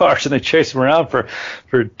charge, and they chased him around for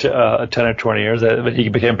 10 or 20 years. But he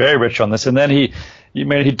became very rich on this, and then he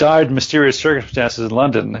died in mysterious circumstances in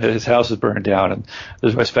London. His house was burned down, and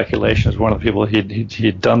there's my speculation as one of the people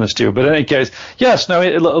he'd done this to. But in any case, yes,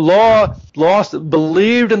 Law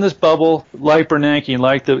believed in this bubble like Bernanke,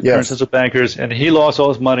 like the current central bankers, and he lost all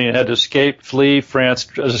his money and had to escape, flee France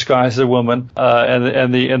disguised as a woman.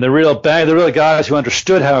 And the real guys who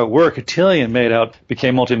understood how it worked, Cantillon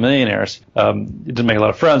became multimillionaires. Didn't make a lot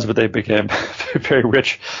of friends, but they became very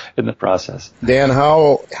rich in the process. Dan,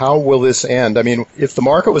 how will this end? I mean, if the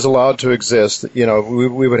market was allowed to exist, we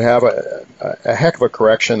would have a heck of a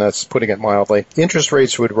correction. That's putting it mildly. Interest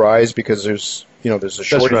rates would rise because there's a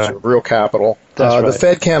shortage of real capital. The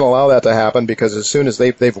Fed can't allow that to happen because as soon as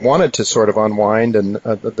they've wanted to sort of unwind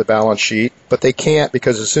the balance sheet, but they can't,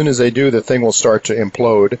 because as soon as they do, the thing will start to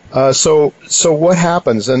implode. So what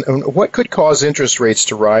happens, and what could cause interest rates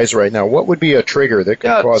to rise right now? What would be a trigger that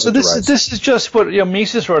could cause it to rise? This is just what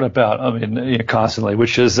Mises wrote about. Constantly,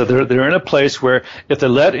 which is that they're in a place where if they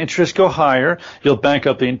let interest go higher, you'll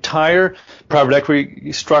bankrupt the entire private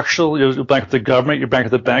equity structure. You'll bankrupt the government. You'll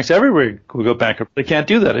bankrupt the banks. Everywhere will go bankrupt. They can't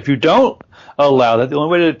do that. If you don't allow that, the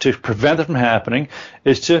only way to prevent it from happening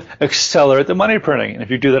is to accelerate the money printing. And if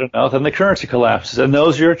you do that enough, then the currency collapses. And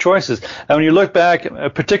those are your choices. And when you look back,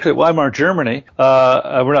 particularly at Weimar Germany,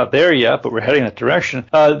 we're not there yet, but we're heading that direction.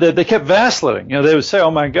 They kept vacillating. They would say,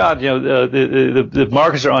 "Oh my God, the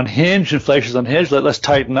markets are unhinged, inflation's unhinged. Let's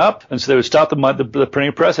tighten up." And so they would stop the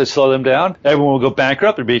printing press. They'd slow them down. Everyone would go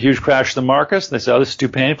bankrupt. There'd be a huge crash in the markets. And they say, "Oh, this is too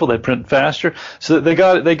painful." They print faster. So they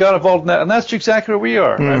got involved in that, and that's exactly where we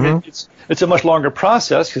are. Mm-hmm. I mean, it's a much longer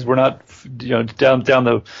process because we're not down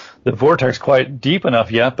the vortex quite deep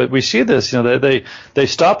enough yet, but we see this. They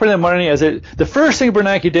stopped printing money the first thing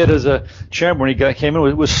Bernanke did as a chairman when he came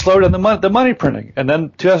in was slow down the money printing, and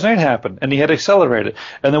then 2008 happened, and he had accelerated.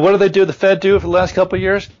 And then what did they do? The Fed do for the last couple of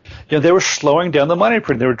years? They were slowing down the money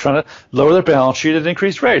printing. They were trying to lower their balance sheet and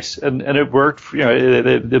increase rates, and it worked.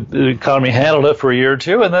 The economy handled it for a year or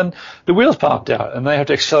two, and then the wheels popped out, and they have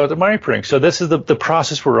to accelerate the money printing. So this is the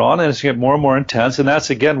process we're on, and it's going to get more and more intense, and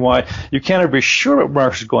that's again why you can't ever be sure what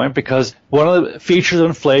markets are going, because one of the features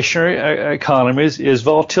of inflationary economies is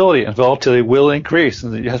volatility, and volatility will increase,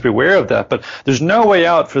 and you have to be aware of that. But there's no way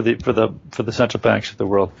out for the central banks of the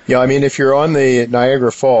world. Yeah, I mean, if you're on the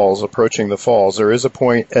Niagara Falls, approaching the falls, there is a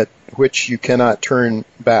point at which you cannot turn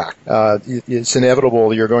back. It's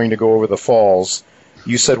inevitable you're going to go over the falls.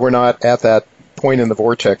 You said we're not at that point in the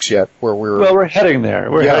vortex yet where we're... Well, we're heading there.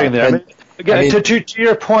 Heading there. To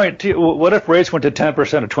your point, what if rates went to 10% or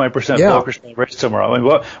 20% local rates tomorrow? I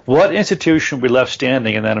mean, what institution would be left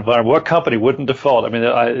standing in that environment? What company wouldn't default? I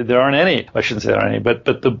mean, there aren't any. I shouldn't say there aren't any, but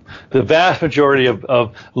the vast majority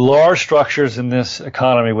of large structures in this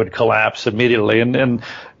economy would collapse immediately, and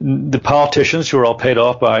the politicians who are all paid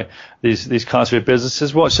off by these conservative businesses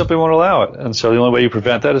simply won't allow it. And so the only way you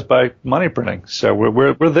prevent that is by money printing. So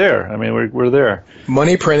we're there. I mean, we're there.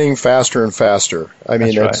 Money printing faster and faster. I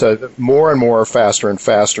mean, it's more and more faster and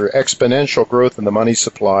faster. Exponential growth in the money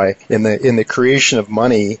supply, in the creation of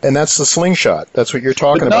money, and that's the slingshot. That's what you're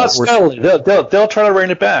talking about. Not steadily. They'll try to rein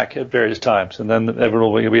it back at various times, and then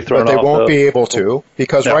everyone will be thrown off. But they won't be able to,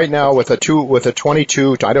 because right now with a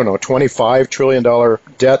 $25 trillion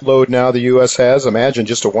debt load now the U.S. has, imagine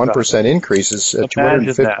just a 1% increase is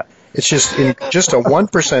 250. It's just a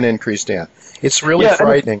 1% increase, Dan. It's really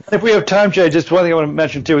frightening. If we have time, Jay, just one thing I want to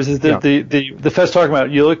mention too is the Fed's talking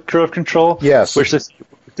about yield curve control. Yes. Which is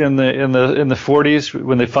in the 40s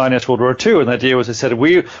when they financed World War II, and the idea was they said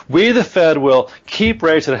we the Fed will keep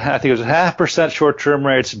rates at I think it was 0.5% short-term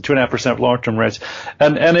rates and 2.5% long-term rates,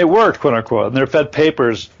 and it worked, quote unquote. And their Fed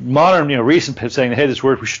papers, modern, recent, saying, hey, this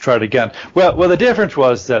worked, we should try it again. Well, the difference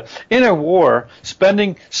was that in a war,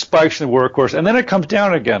 spending spikes in the war, of course, and then it comes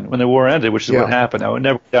down again when the war ended, which is what happened. Now it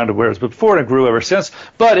never went down to where it was before, and it grew ever since.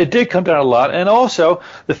 But it did come down a lot, and also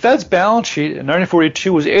the Fed's balance sheet in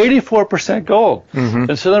 1942 was 84% gold. Mm-hmm.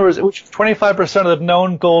 And so in other words, which 25% of the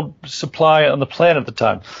known gold supply on the planet at the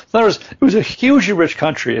time. In other words, it was a hugely rich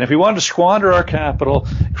country, and if we wanted to squander our capital,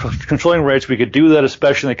 controlling rates, we could do that,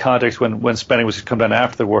 especially in the context when spending was to come down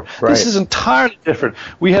after the war. Right. This is entirely different.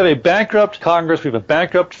 We have a bankrupt Congress, we have a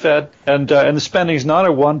bankrupt Fed, and the spending is not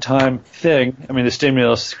a one-time thing. I mean, the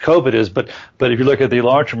stimulus COVID is, but if you look at the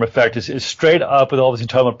long-term effect, it's straight up with all these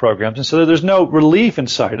entitlement programs, and so there's no relief in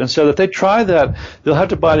sight. And so if they try that, they'll have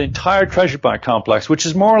to buy the entire treasury bond complex, which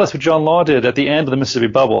is more or less what John Law did at the end of the Mississippi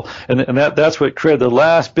bubble, and that's what created the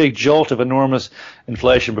last big jolt of enormous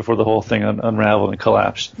inflation before the whole thing unraveled and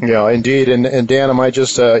collapsed. Yeah, indeed. And Dan, I might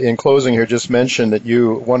just, in closing here, just mention that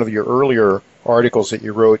one of your earlier articles that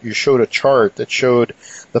you wrote, you showed a chart that showed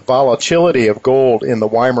the volatility of gold in the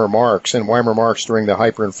Weimar Marks during the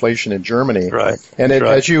hyperinflation in Germany. Right. And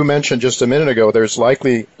as you mentioned just a minute ago, there's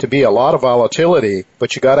likely to be a lot of volatility,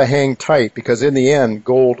 but you got to hang tight because in the end,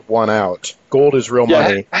 gold won out. Gold is real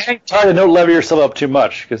money. Hang tight and don't lever yourself up too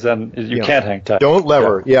much because then you can't hang tight. Don't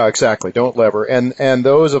lever. Yeah, exactly. Don't lever. And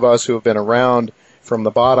those of us who have been around from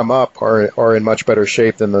the bottom up are in much better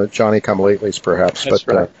shape than the Johnny-come-latelys, perhaps. That's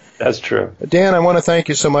right. That's true. Dan, I want to thank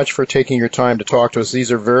you so much for taking your time to talk to us.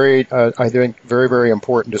 These are very, I think, very, very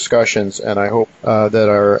important discussions, and I hope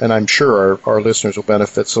and I'm sure our listeners will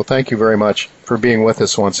benefit. So thank you very much for being with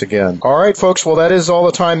us once again. All right, folks. Well, that is all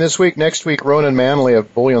the time this week. Next week, Ronan Manley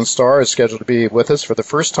of Bullion Star is scheduled to be with us for the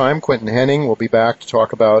first time. Quentin Henning will be back to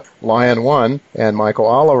talk about Lion One, and Michael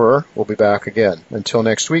Oliver will be back again. Until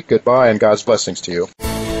next week, goodbye, and God's blessings to you.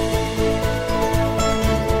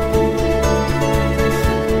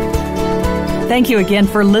 Thank you again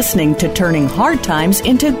for listening to Turning Hard Times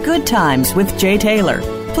into Good Times with Jay Taylor.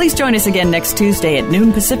 Please join us again next Tuesday at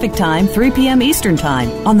noon Pacific Time, 3 p.m. Eastern Time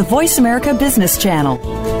on the Voice America Business Channel.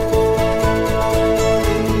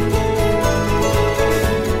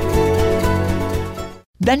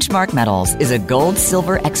 Benchmark Metals is a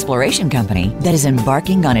gold-silver exploration company that is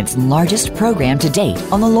embarking on its largest program to date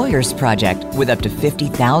on the Lawyers Project, with up to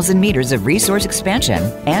 50,000 meters of resource expansion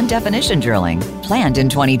and definition drilling planned in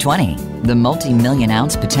 2020. The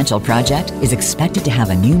multi-million-ounce potential project is expected to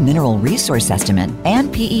have a new mineral resource estimate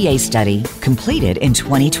and PEA study completed in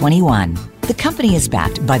 2021. The company is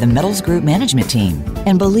backed by the Metals Group management team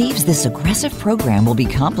and believes this aggressive program will be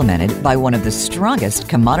complemented by one of the strongest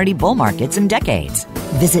commodity bull markets in decades.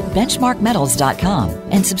 Visit benchmarkmetals.com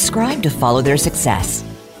and subscribe to follow their success.